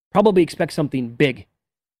 probably expect something big.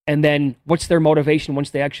 And then what's their motivation once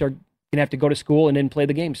they actually are going to have to go to school and then play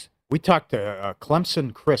the games? We talked to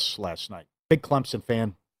Clemson Chris last night. Big Clemson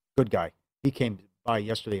fan, good guy. He came by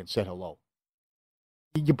yesterday and said hello.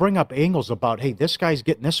 You bring up angles about, hey, this guy's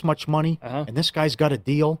getting this much money, and this guy's got a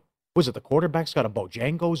deal. Was it the quarterback's got a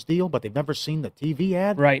Bojangles deal, but they've never seen the TV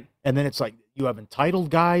ad? Right. And then it's like, you have entitled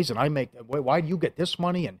guys, and why do you get this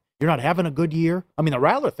money, and you're not having a good year? I mean, the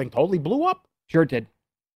Rattler thing totally blew up. Sure it did.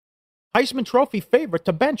 Heisman Trophy favorite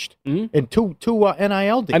to benched in two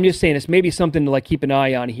NIL deals. I'm just saying, it's maybe something to keep an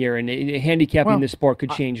eye on here, and handicapping this sport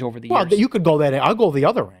could change over the years. Well, you could go that. I'll go the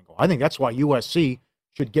other angle. I think that's why USC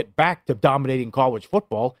should get back to dominating college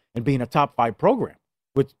football and being a top 5 program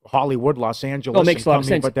with Hollywood, Los Angeles. Well, it makes a lot of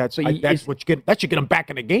sense. But that should get them back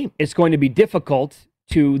in the game. It's going to be difficult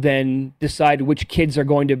to then decide which kids are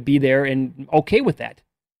going to be there and okay with that.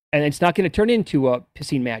 And it's not going to turn into a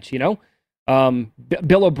pissing match,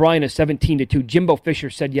 Bill O'Brien is 17-2. Jimbo Fisher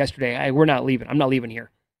said yesterday, hey, we're not leaving. I'm not leaving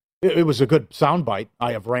here. It was a good soundbite.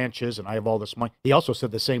 I have ranches and I have all this money. He also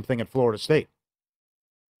said the same thing at Florida State.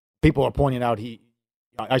 People are pointing out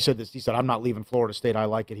I said this. He said, "I'm not leaving Florida State. I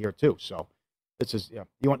like it here too." So this is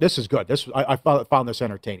this is good. I found this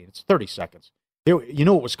entertaining. It's 30 seconds. Here, you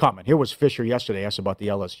knew it was coming. Here was Fisher yesterday asked about the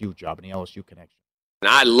LSU job and the LSU connection.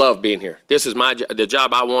 I love being here. This is the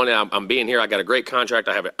job I wanted. I'm being here. I got a great contract.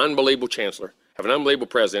 I have an unbelievable chancellor. I have an unbelievable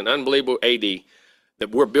president, unbelievable AD. That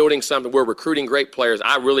we're building something. We're recruiting great players.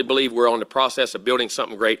 I really believe we're on the process of building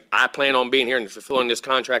something great. I plan on being here and fulfilling this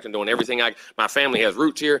contract and doing everything. My family has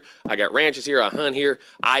roots here. I got ranches here. I hunt here.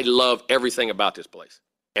 I love everything about this place.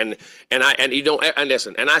 And you don't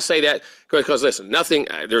listen. And I say that because listen,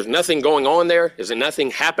 there's nothing going on there. There's nothing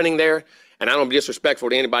happening there. And I don't be disrespectful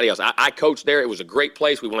to anybody else. I coached there. It was a great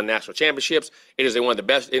place. We won national championships. It is one of the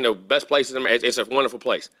best, best places. It's a wonderful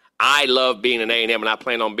place. I love being an A&M, and I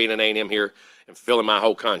plan on being an A&M here and fulfilling my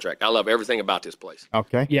whole contract. I love everything about this place.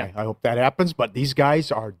 Okay. Yeah. I hope that happens. But these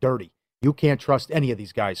guys are dirty. You can't trust any of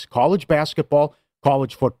these guys. College basketball,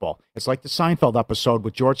 college football. It's like the Seinfeld episode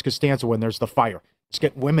with George Costanza when there's the fire. Let's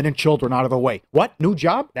get women and children out of the way. What? New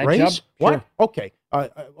job? Raise? Job? What? Sure. Okay.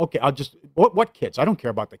 Okay. I'll just what kids? I don't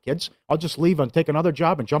care about the kids. I'll just leave and take another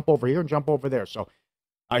job and jump over here and jump over there. So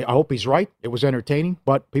I hope he's right. It was entertaining,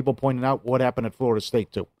 but people pointing out what happened at Florida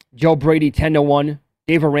State too. Joe Brady 10-1,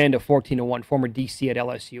 Dave Aranda 14-1, former DC at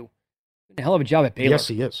LSU. A hell of a job at Baylor. Yes,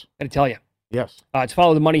 he is. Got to tell you. Yes. It's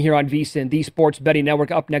Follow the Money here on VSiN, the Sports Betting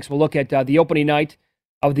Network. Up next, we'll look at the opening night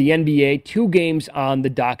of the NBA. 2 games on the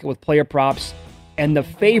docket with player props, and the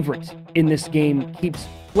favorite in this game keeps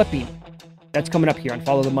flipping. That's coming up here on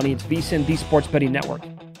Follow the Money. It's VSiN, the Sports Betting Network.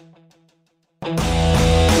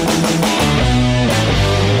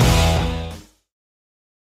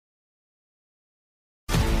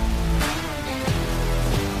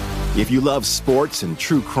 If you love sports and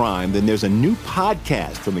true crime, then there's a new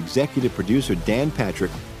podcast from executive producer Dan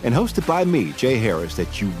Patrick and hosted by me, Jay Harris,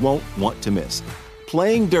 that you won't want to miss.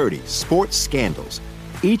 Playing Dirty: Sports Scandals.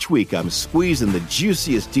 Each week, I'm squeezing the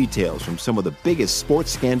juiciest details from some of the biggest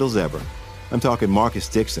sports scandals ever. I'm talking Marcus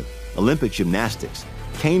Dixon, Olympic gymnastics,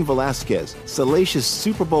 Cain Velasquez, salacious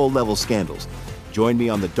Super Bowl-level scandals. Join me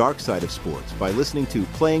on the dark side of sports by listening to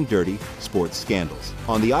Playing Dirty: Sports Scandals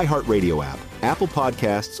on the iHeartRadio app, Apple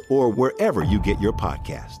Podcasts, or wherever you get your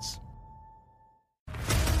podcasts.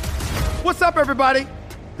 What's up, everybody?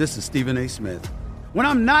 This is Stephen A. Smith. When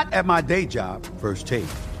I'm not at my day job, First Take,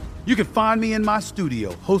 you can find me in my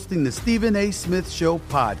studio hosting the Stephen A. Smith Show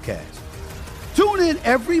podcast. Tune in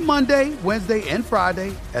every Monday, Wednesday, and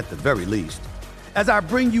Friday, at the very least, as I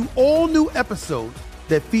bring you all new episodes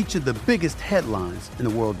that feature the biggest headlines in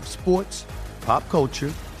the world of sports, pop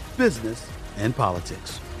culture, business, and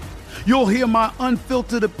politics. You'll hear my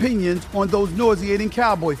unfiltered opinions on those nauseating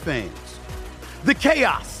Cowboy fans, the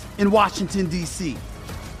chaos in Washington, D.C.,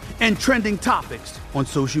 and trending topics on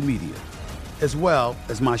social media, as well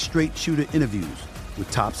as my straight shooter interviews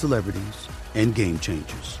with top celebrities and game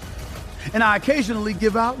changers. And I occasionally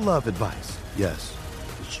give out love advice. Yes,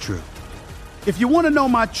 it's true. If you want to know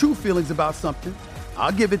my true feelings about something,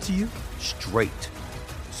 I'll give it to you straight.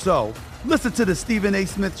 So listen to the Stephen A.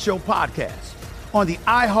 Smith Show podcast on the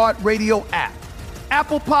iHeartRadio app,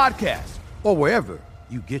 Apple Podcasts, or wherever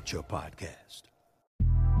you get your podcast.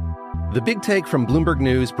 The Big Take from Bloomberg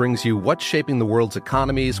News brings you what's shaping the world's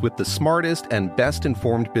economies with the smartest and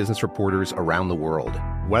best-informed business reporters around the world.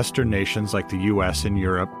 Western nations like the U.S. and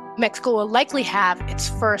Europe. Mexico will likely have its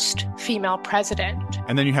first female president.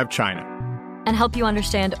 And then you have China. And help you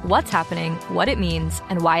understand what's happening, what it means,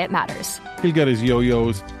 and why it matters. He'll get his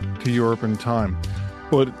yo-yos to Europe in time.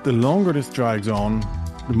 But the longer this drags on,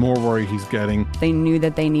 the more worried he's getting. They knew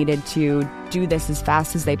that they needed to do this as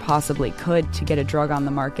fast as they possibly could to get a drug on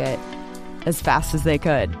the market as fast as they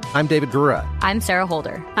could. I'm David Gura. I'm Sarah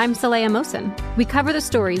Holder. I'm Saleha Mohsen. We cover the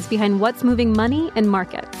stories behind what's moving money and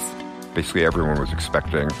markets. Basically, everyone was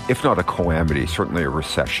expecting, if not a calamity, certainly a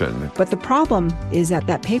recession. But the problem is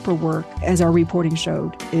that paperwork, as our reporting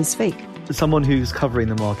showed, is fake. As someone who's covering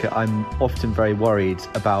the market, I'm often very worried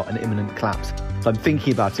about an imminent collapse. So I'm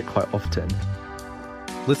thinking about it quite often.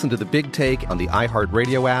 Listen to The Big Take on the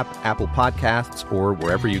iHeartRadio app, Apple Podcasts, or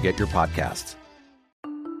wherever you get your podcasts.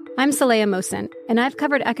 I'm Saleha Mohsen, and I've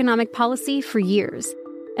covered economic policy for years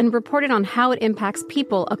and reported on how it impacts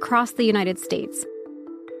people across the United States.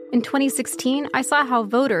 In 2016, I saw how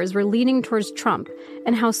voters were leaning towards Trump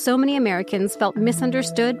and how so many Americans felt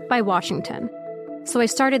misunderstood by Washington. So I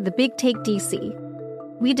started The Big Take DC.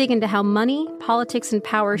 We dig into how money, politics, and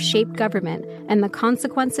power shape government and the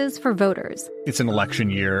consequences for voters. It's an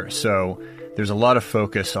election year, so there's a lot of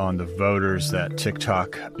focus on the voters that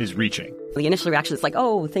TikTok is reaching. The initial reaction is like,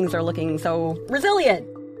 oh, things are looking so resilient.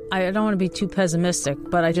 I don't want to be too pessimistic,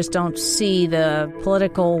 but I just don't see the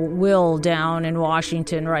political will down in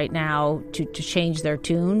Washington right now to change their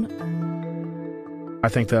tune. I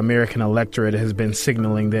think the American electorate has been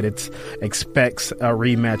signaling that it expects a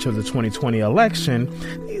rematch of the 2020 election.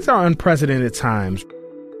 These are unprecedented times.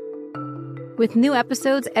 With new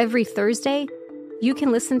episodes every Thursday, you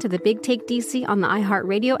can listen to The Big Take DC on the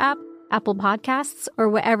iHeartRadio app, Apple Podcasts, or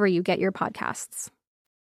wherever you get your podcasts.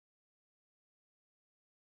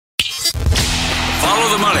 Follow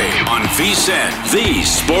the money on VSiN, the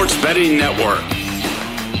sports betting network.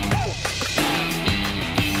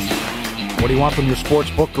 What do you want from your sports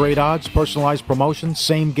book? Great odds, personalized promotions,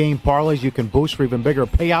 same game parlays you can boost for even bigger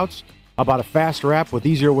payouts. How about a faster app with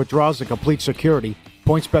easier withdrawals and complete security?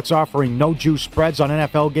 PointsBet's offering no juice spreads on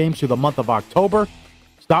NFL games through the month of October.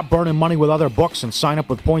 Stop burning money with other books and sign up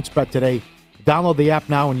with PointsBet today. Download the app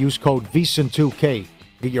now and use code VSiN2K.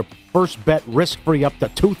 Get your first bet risk-free up to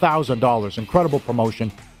 $2,000. Incredible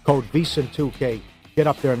promotion. Code VSiN2K. Get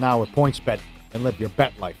up there now with PointsBet and live your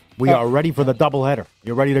bet life. We are ready for the doubleheader.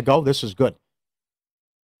 You ready to go? This is good.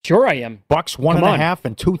 Sure I am. Bucks 1.5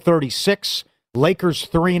 and 236. Lakers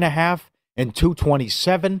 3.5 and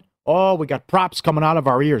 227. Oh, we got props coming out of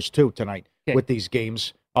our ears too tonight with these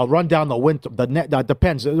games. I'll run down the win. The net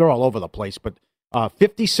depends. They're all over the place, but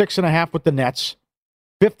 56.5 with the Nets,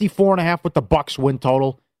 54.5 with the Bucks win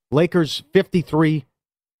total. Lakers 53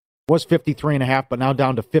 was 53.5, but now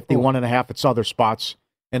down to 51.5 at other spots,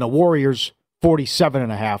 and the Warriors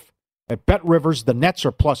 47.5. At Bet Rivers, the Nets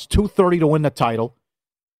are plus 230 to win the title.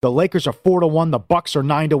 The Lakers are 4-1. The Bucks are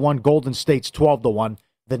 9-1. Golden State's 12-1.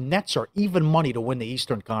 The Nets are even money to win the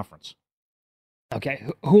Eastern Conference. Okay,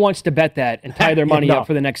 who wants to bet that and tie their money up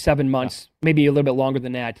for the next 7 months, maybe a little bit longer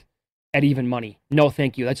than that, at even money? No,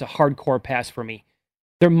 thank you. That's a hardcore pass for me.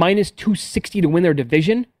 They're minus 260 to win their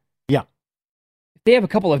division. Yeah. If they have a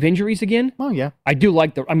couple of injuries again, oh yeah, I do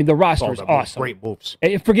like the roster is awesome. Great moves.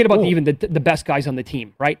 Forget about even the best guys on the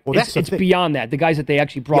team, right? Well, it's beyond that. The guys that they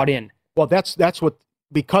actually brought in. Well, that's what,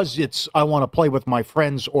 because it's, I want to play with my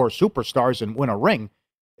friends or superstars and win a ring.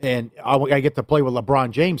 And I get to play with LeBron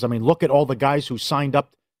James. I mean, look at all the guys who signed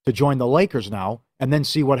up to join the Lakers now, and then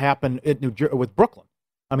see what happened at with Brooklyn.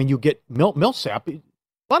 I mean, you get Millsap. A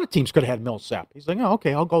lot of teams could have had Millsap. He's like, oh,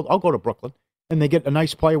 okay, I'll go to Brooklyn. and they get a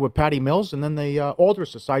nice player with Patty Mills, and then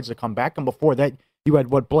Aldridge decides to come back. And before that, you had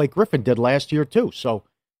what Blake Griffin did last year, too. So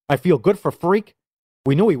I feel good for Freak.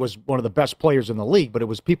 We knew he was one of the best players in the league, but it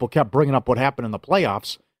was people kept bringing up what happened in the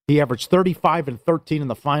playoffs. He averaged 35 and 13 in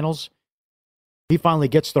the finals. He finally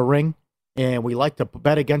gets the ring, and we like to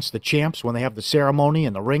bet against the champs when they have the ceremony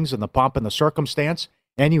and the rings and the pomp and the circumstance,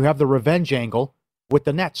 and you have the revenge angle with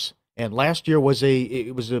the Nets. And last year was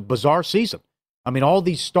a bizarre season. I mean, all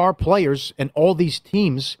these star players and all these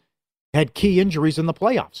teams had key injuries in the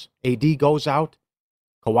playoffs. AD goes out.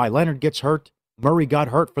 Kawhi Leonard gets hurt. Murray got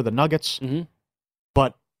hurt for the Nuggets. Mm-hmm.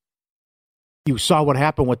 But you saw what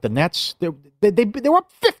happened with the Nets. They were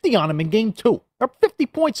up 50 on them in Game 2. They're up 50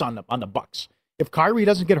 points on the Bucks. If Kyrie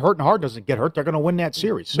doesn't get hurt and Harden doesn't get hurt, they're going to win that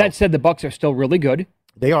series. So. That said, the Bucks are still really good.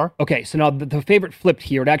 They are. Okay, so now the favorite flipped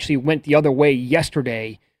here. It actually went the other way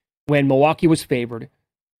yesterday when Milwaukee was favored.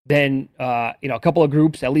 Then, a couple of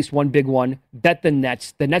groups, at least one big one, bet the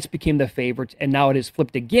Nets. The Nets became the favorites, and now it has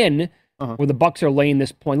flipped again where the Bucks are laying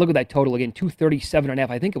this point. Look at that total again, 237.5.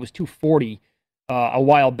 I think it was 240 a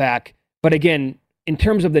while back. But again, in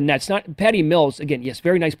terms of the Nets, not Patty Mills, again, yes,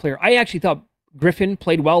 very nice player. I actually thought Griffin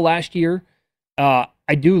played well last year.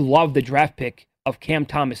 I do love the draft pick of Cam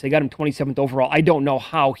Thomas. They got him 27th overall. I don't know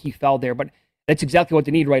how he fell there, but that's exactly what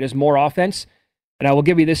they need, right, is more offense. And I will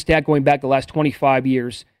give you this stat going back the last 25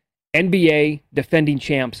 years. NBA defending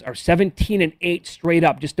champs are 17-8 straight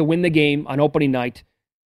up just to win the game on opening night,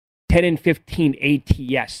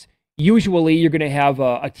 10-15 ATS. Usually you're going to have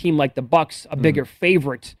a team like the Bucks, a bigger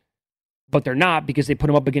favorite, but they're not because they put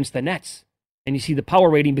them up against the Nets. And you see the power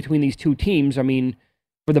rating between these two teams. I mean,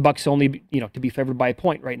 for the Bucks only, to be favored by a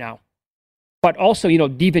point right now. But also,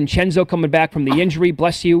 DiVincenzo coming back from the injury,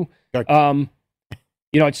 bless you.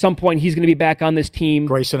 At some point he's going to be back on this team.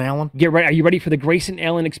 Grayson Allen. Get ready. Are you ready for the Grayson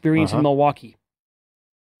Allen experience in Milwaukee?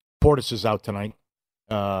 Portis is out tonight.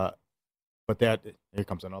 But here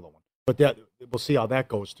comes another one. But we'll see how that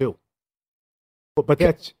goes too. But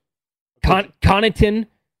that's Connaughton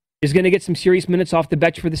is going to get some serious minutes off the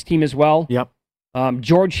bench for this team as well. Yep.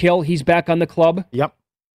 George Hill, he's back on the club. Yep.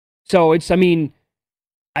 So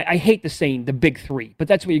I hate the saying the big three, but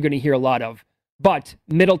that's what you're going to hear a lot of. But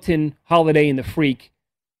Middleton, Holiday, and the Freak,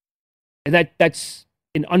 that's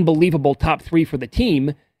an unbelievable top three for the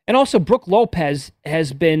team. And also Brook Lopez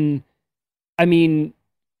has been,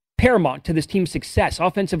 paramount to this team's success,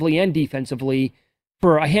 offensively and defensively,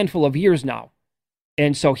 for a handful of years now.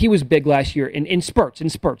 And so he was big last year in spurts.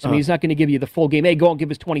 He's not going to give you the full game. Hey, go and give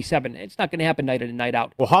us 27. It's not going to happen night in and night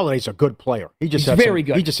out. Well, Holiday's a good player. He's very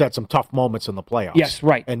good. He just had some tough moments in the playoffs. Yes,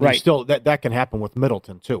 right. And still that can happen with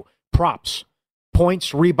Middleton too. Props,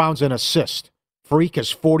 points, rebounds, and assists. Freak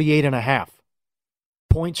is 48.5.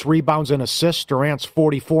 Points, rebounds, and assists. Durant's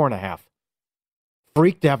 44.5.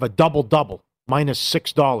 Freak to have a double-double,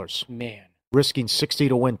 -$6. Man. Risking 60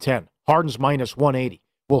 to win 10. Harden's -180.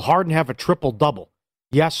 Will Harden have a triple-double?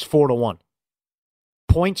 Yes, 4-1.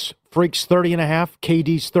 Points, Freak's 30.5.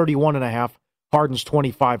 KD's 31.5. Harden's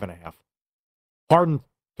 25.5. Harden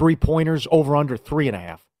 3-pointers over under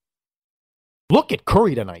 3.5. Look at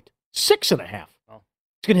Curry tonight, 6.5. Oh.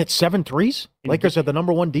 He's going to hit 7 threes. Lakers had the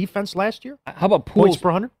number one defense last year. How about Pools? Points per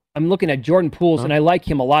 100? I'm looking at Jordan Pools, and I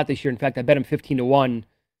like him a lot this year. In fact, I bet him 15-1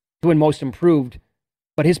 to win most improved.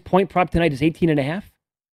 But his point prop tonight is 18.5.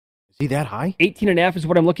 Is he that high? 18.5 is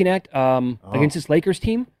what I'm looking at against this Lakers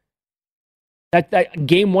team. That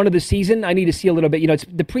game one of the season, I need to see a little bit. It's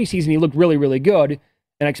the preseason. He looked really, really good,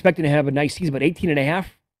 and I expect him to have a nice season. But 18.5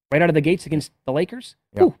 right out of the gates against the Lakers?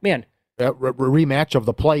 Yeah. Ooh, man. Rematch of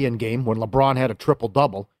the play-in game when LeBron had a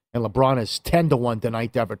triple-double, and LeBron is 10-1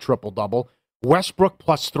 tonight to have a triple-double. Westbrook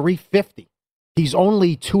plus 350. He's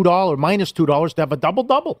only -$2 to have a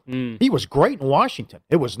double-double. He was great in Washington.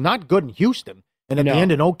 It was not good in Houston. And at the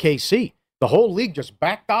end in OKC, the whole league just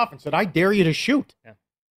backed off and said, I dare you to shoot. Yeah.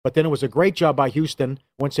 But then it was a great job by Houston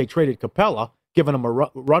once they traded Capella, giving him a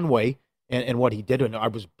runway and what he did. And I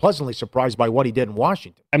was pleasantly surprised by what he did in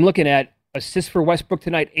Washington. I'm looking at assists for Westbrook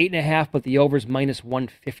tonight, 8.5, but the over's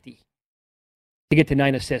 -150 to get to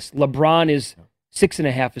 9 assists. LeBron is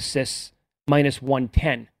 6.5 assists,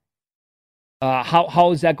 -110.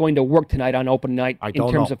 How is that going to work tonight on open night in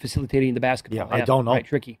terms of facilitating the basketball? Yeah, I don't know. Right,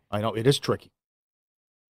 tricky. I know, it is tricky.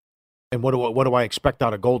 And what do I expect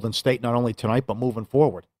out of Golden State, not only tonight, but moving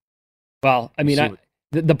forward? Well,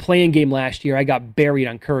 the playing game last year, I got buried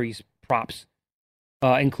on Curry's props,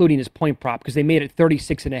 including his point prop, because they made it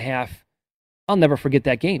 36.5. I'll never forget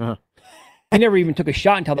that game. He never even took a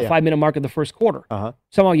shot until the 5-minute mark of the first quarter.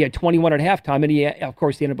 Somehow he had 21 at halftime, and of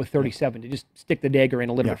course, he ended up with 37 to just stick the dagger in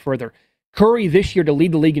a little bit further. Curry this year to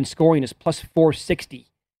lead the league in scoring is plus 460.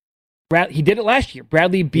 He did it last year.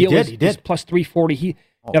 Bradley Beal is plus 340.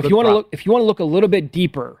 Now, if you want to look a little bit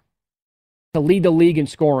deeper to lead the league in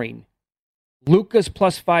scoring, Luka's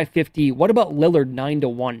plus 550. What about Lillard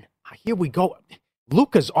 9-1? Here we go.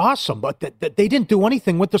 Luka's awesome, but they didn't do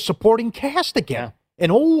anything with the supporting cast again. Yeah.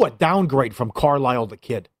 And a downgrade from Carlisle the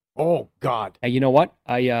Kid. Oh God! Now, you know what?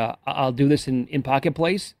 I'll do this in Pocket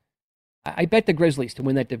Place. I bet the Grizzlies to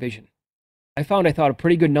win that division. I thought a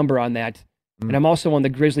pretty good number on that, and I'm also on the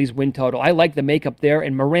Grizzlies win total. I like the makeup there,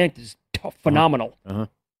 and Morant is phenomenal.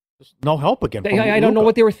 No help again. I don't know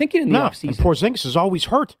what they were thinking in the offseason. And Porzingis is always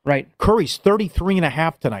hurt. Right. Curry's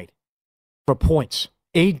 33.5 tonight for points.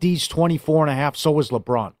 AD's 24.5. So is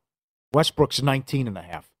LeBron. Westbrook's 19.5.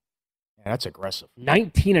 Yeah, that's aggressive.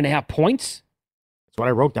 19.5 points. That's what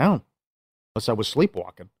I wrote down. Unless I was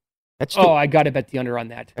sleepwalking. That's I got to bet the under on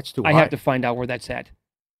that. That's too high. I have to find out where that's at.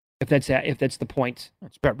 If that's the points.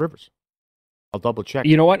 It's Bet Rivers. I'll double check.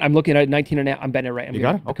 You know what? I'm looking at 19.5. I'm betting it right. You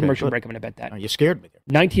got it? Okay, commercial break. I'm going to bet that. You scared me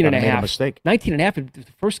there. 19.5. Made a mistake. 19.5 in the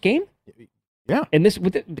first game? Yeah. And this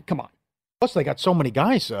come on. Plus, they got so many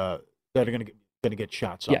guys that are going to get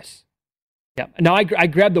shots up. Yes. Yeah. Now, I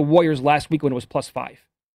grabbed the Warriors last week when it was plus 5.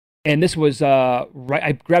 And this was right.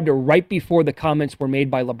 I grabbed it right before the comments were made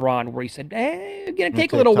by LeBron, where he said, "It's going to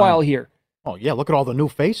take a little while here." Oh yeah, look at all the new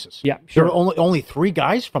faces. Yeah, sure. There are only 3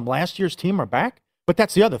 guys from last year's team are back. But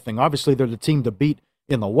that's the other thing. Obviously, they're the team to beat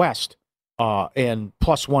in the West, and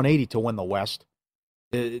plus 180 to win the West.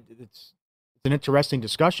 It's an interesting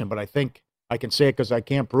discussion, but I think I can say it because I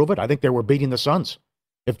can't prove it. I think they were beating the Suns.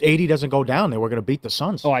 If 80 doesn't go down, they were going to beat the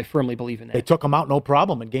Suns. Oh, I firmly believe in that. They took them out no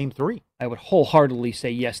problem in Game 3. I would wholeheartedly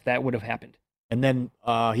say yes, that would have happened. And then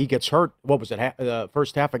he gets hurt. What was it? The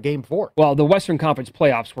first half of Game 4. Well, the Western Conference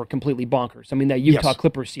playoffs were completely bonkers. I mean, that Utah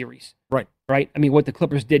Clippers series. Right. I mean, what the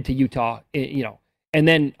Clippers did to Utah, And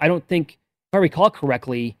then I don't think, if I recall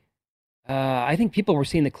correctly, I think people were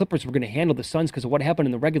saying the Clippers were going to handle the Suns because of what happened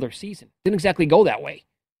in the regular season. Didn't exactly go that way.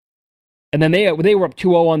 And then they were up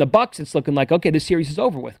 2-0 on the Bucks. It's looking like, okay, this series is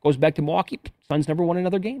over with. Goes back to Milwaukee. Suns never won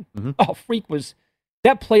another game. Mm-hmm. Oh, freak was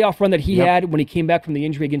that playoff run that he had when he came back from the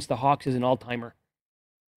injury against the Hawks is an all-timer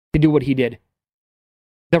to do what he did.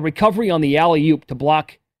 The recovery on the alley-oop to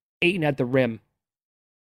block Ayton at the rim.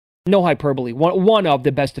 No hyperbole. One of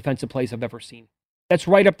the best defensive plays I've ever seen. That's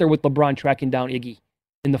right up there with LeBron tracking down Iggy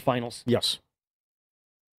in the finals. Yes.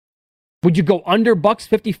 Would you go under Bucks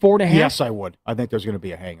 54.5? Yes, I would. I think there's going to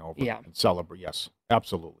be a hangover. Yeah. And celebrate. Yes,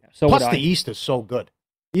 absolutely. So plus, the East is so good.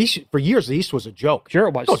 For years, the East was a joke. Sure,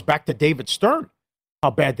 it was. It goes back to David Stern,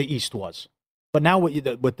 how bad the East was. But now with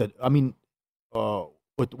the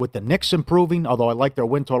Knicks improving, although I like their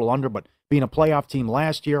win total under, but being a playoff team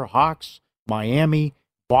last year, Hawks, Miami,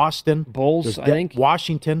 Boston, Bulls, I think,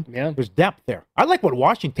 Washington. Yeah, there's depth there. I like what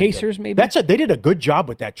Washington Pacers did. Maybe They did a good job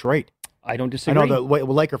with that trade. I don't disagree. I know the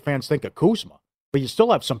Laker fans think of Kuzma, but you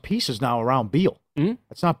still have some pieces now around Beal. Mm-hmm.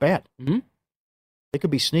 That's not bad. Mm-hmm. They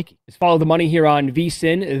could be sneaky. Let's follow the money here on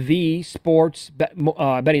VSiN, the sports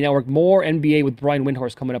betting network. More NBA with Brian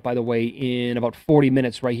Windhorst coming up, by the way, in about 40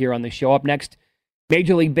 minutes right here on the show. Up next,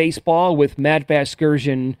 Major League Baseball with Matt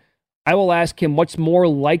Vasgersian. I will ask him what's more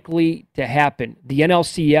likely to happen. The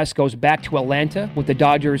NLCS goes back to Atlanta with the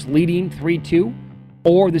Dodgers leading 3-2,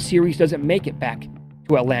 or the series doesn't make it back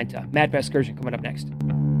to Atlanta. Matt Vasgersian coming up next.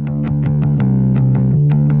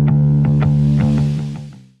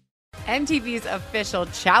 MTV's official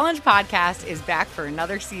Challenge podcast is back for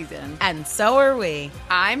another season. And so are we.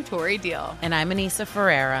 I'm Tori Deal. And I'm Anissa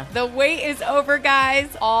Ferreira. The wait is over, guys.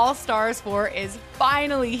 All Stars 4 is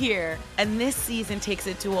finally here. And this season takes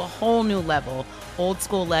it to a whole new level. Old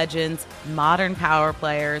school legends, modern power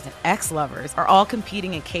players, and ex-lovers are all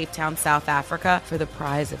competing in Cape Town, South Africa for the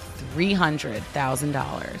prize of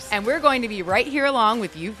 $300,000. And we're going to be right here along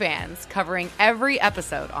with you fans, covering every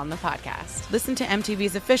episode on the podcast. Listen to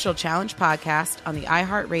MTV's official Challenge podcast on the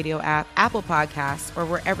iHeartRadio app, Apple Podcasts, or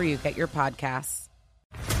wherever you get your podcasts.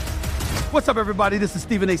 What's up, everybody? This is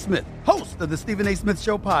Stephen A. Smith, host of the Stephen A. Smith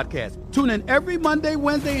Show podcast. Tune in every Monday,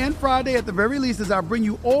 Wednesday, and Friday at the very least as I bring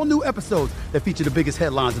you all new episodes that feature the biggest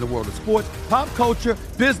headlines in the world of sports, pop culture,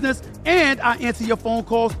 business, and I answer your phone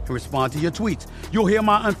calls and respond to your tweets. You'll hear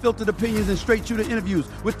my unfiltered opinions and straight-shooter interviews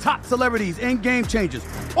with top celebrities and game changers.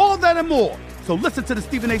 All that and more. So listen to the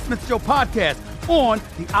Stephen A. Smith Show podcast on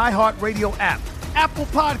the iHeartRadio app, Apple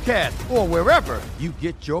Podcasts, or wherever you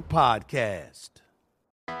get your podcast.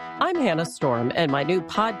 I'm Hannah Storm, and my new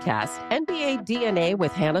podcast, NBA DNA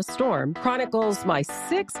with Hannah Storm, chronicles my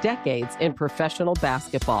 6 decades in professional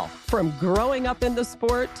basketball. From growing up in the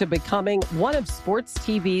sport to becoming one of sports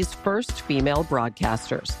TV's first female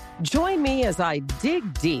broadcasters. Join me as I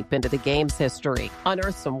dig deep into the game's history,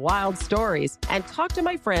 unearth some wild stories, and talk to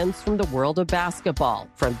my friends from the world of basketball,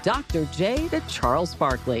 from Dr. J to Charles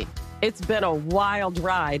Barkley. It's been a wild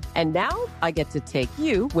ride, and now I get to take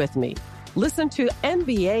you with me. Listen to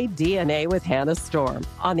NBA DNA with Hannah Storm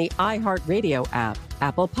on the iHeartRadio app,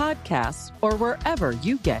 Apple Podcasts, or wherever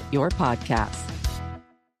you get your podcasts.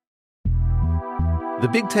 The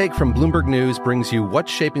Big Take from Bloomberg News brings you what's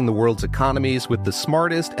shaping the world's economies with the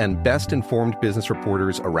smartest and best-informed business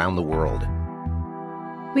reporters around the world.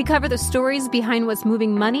 We cover the stories behind what's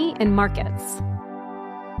moving money and markets,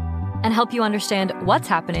 and help you understand what's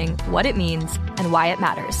happening, what it means, and why it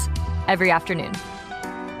matters every afternoon.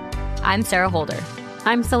 I'm Sarah Holder.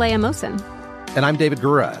 I'm Saleha Mohsin. And I'm David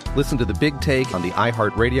Gura. Listen to The Big Take on the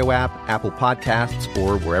iHeartRadio app, Apple Podcasts,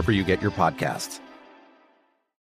 or wherever you get your podcasts.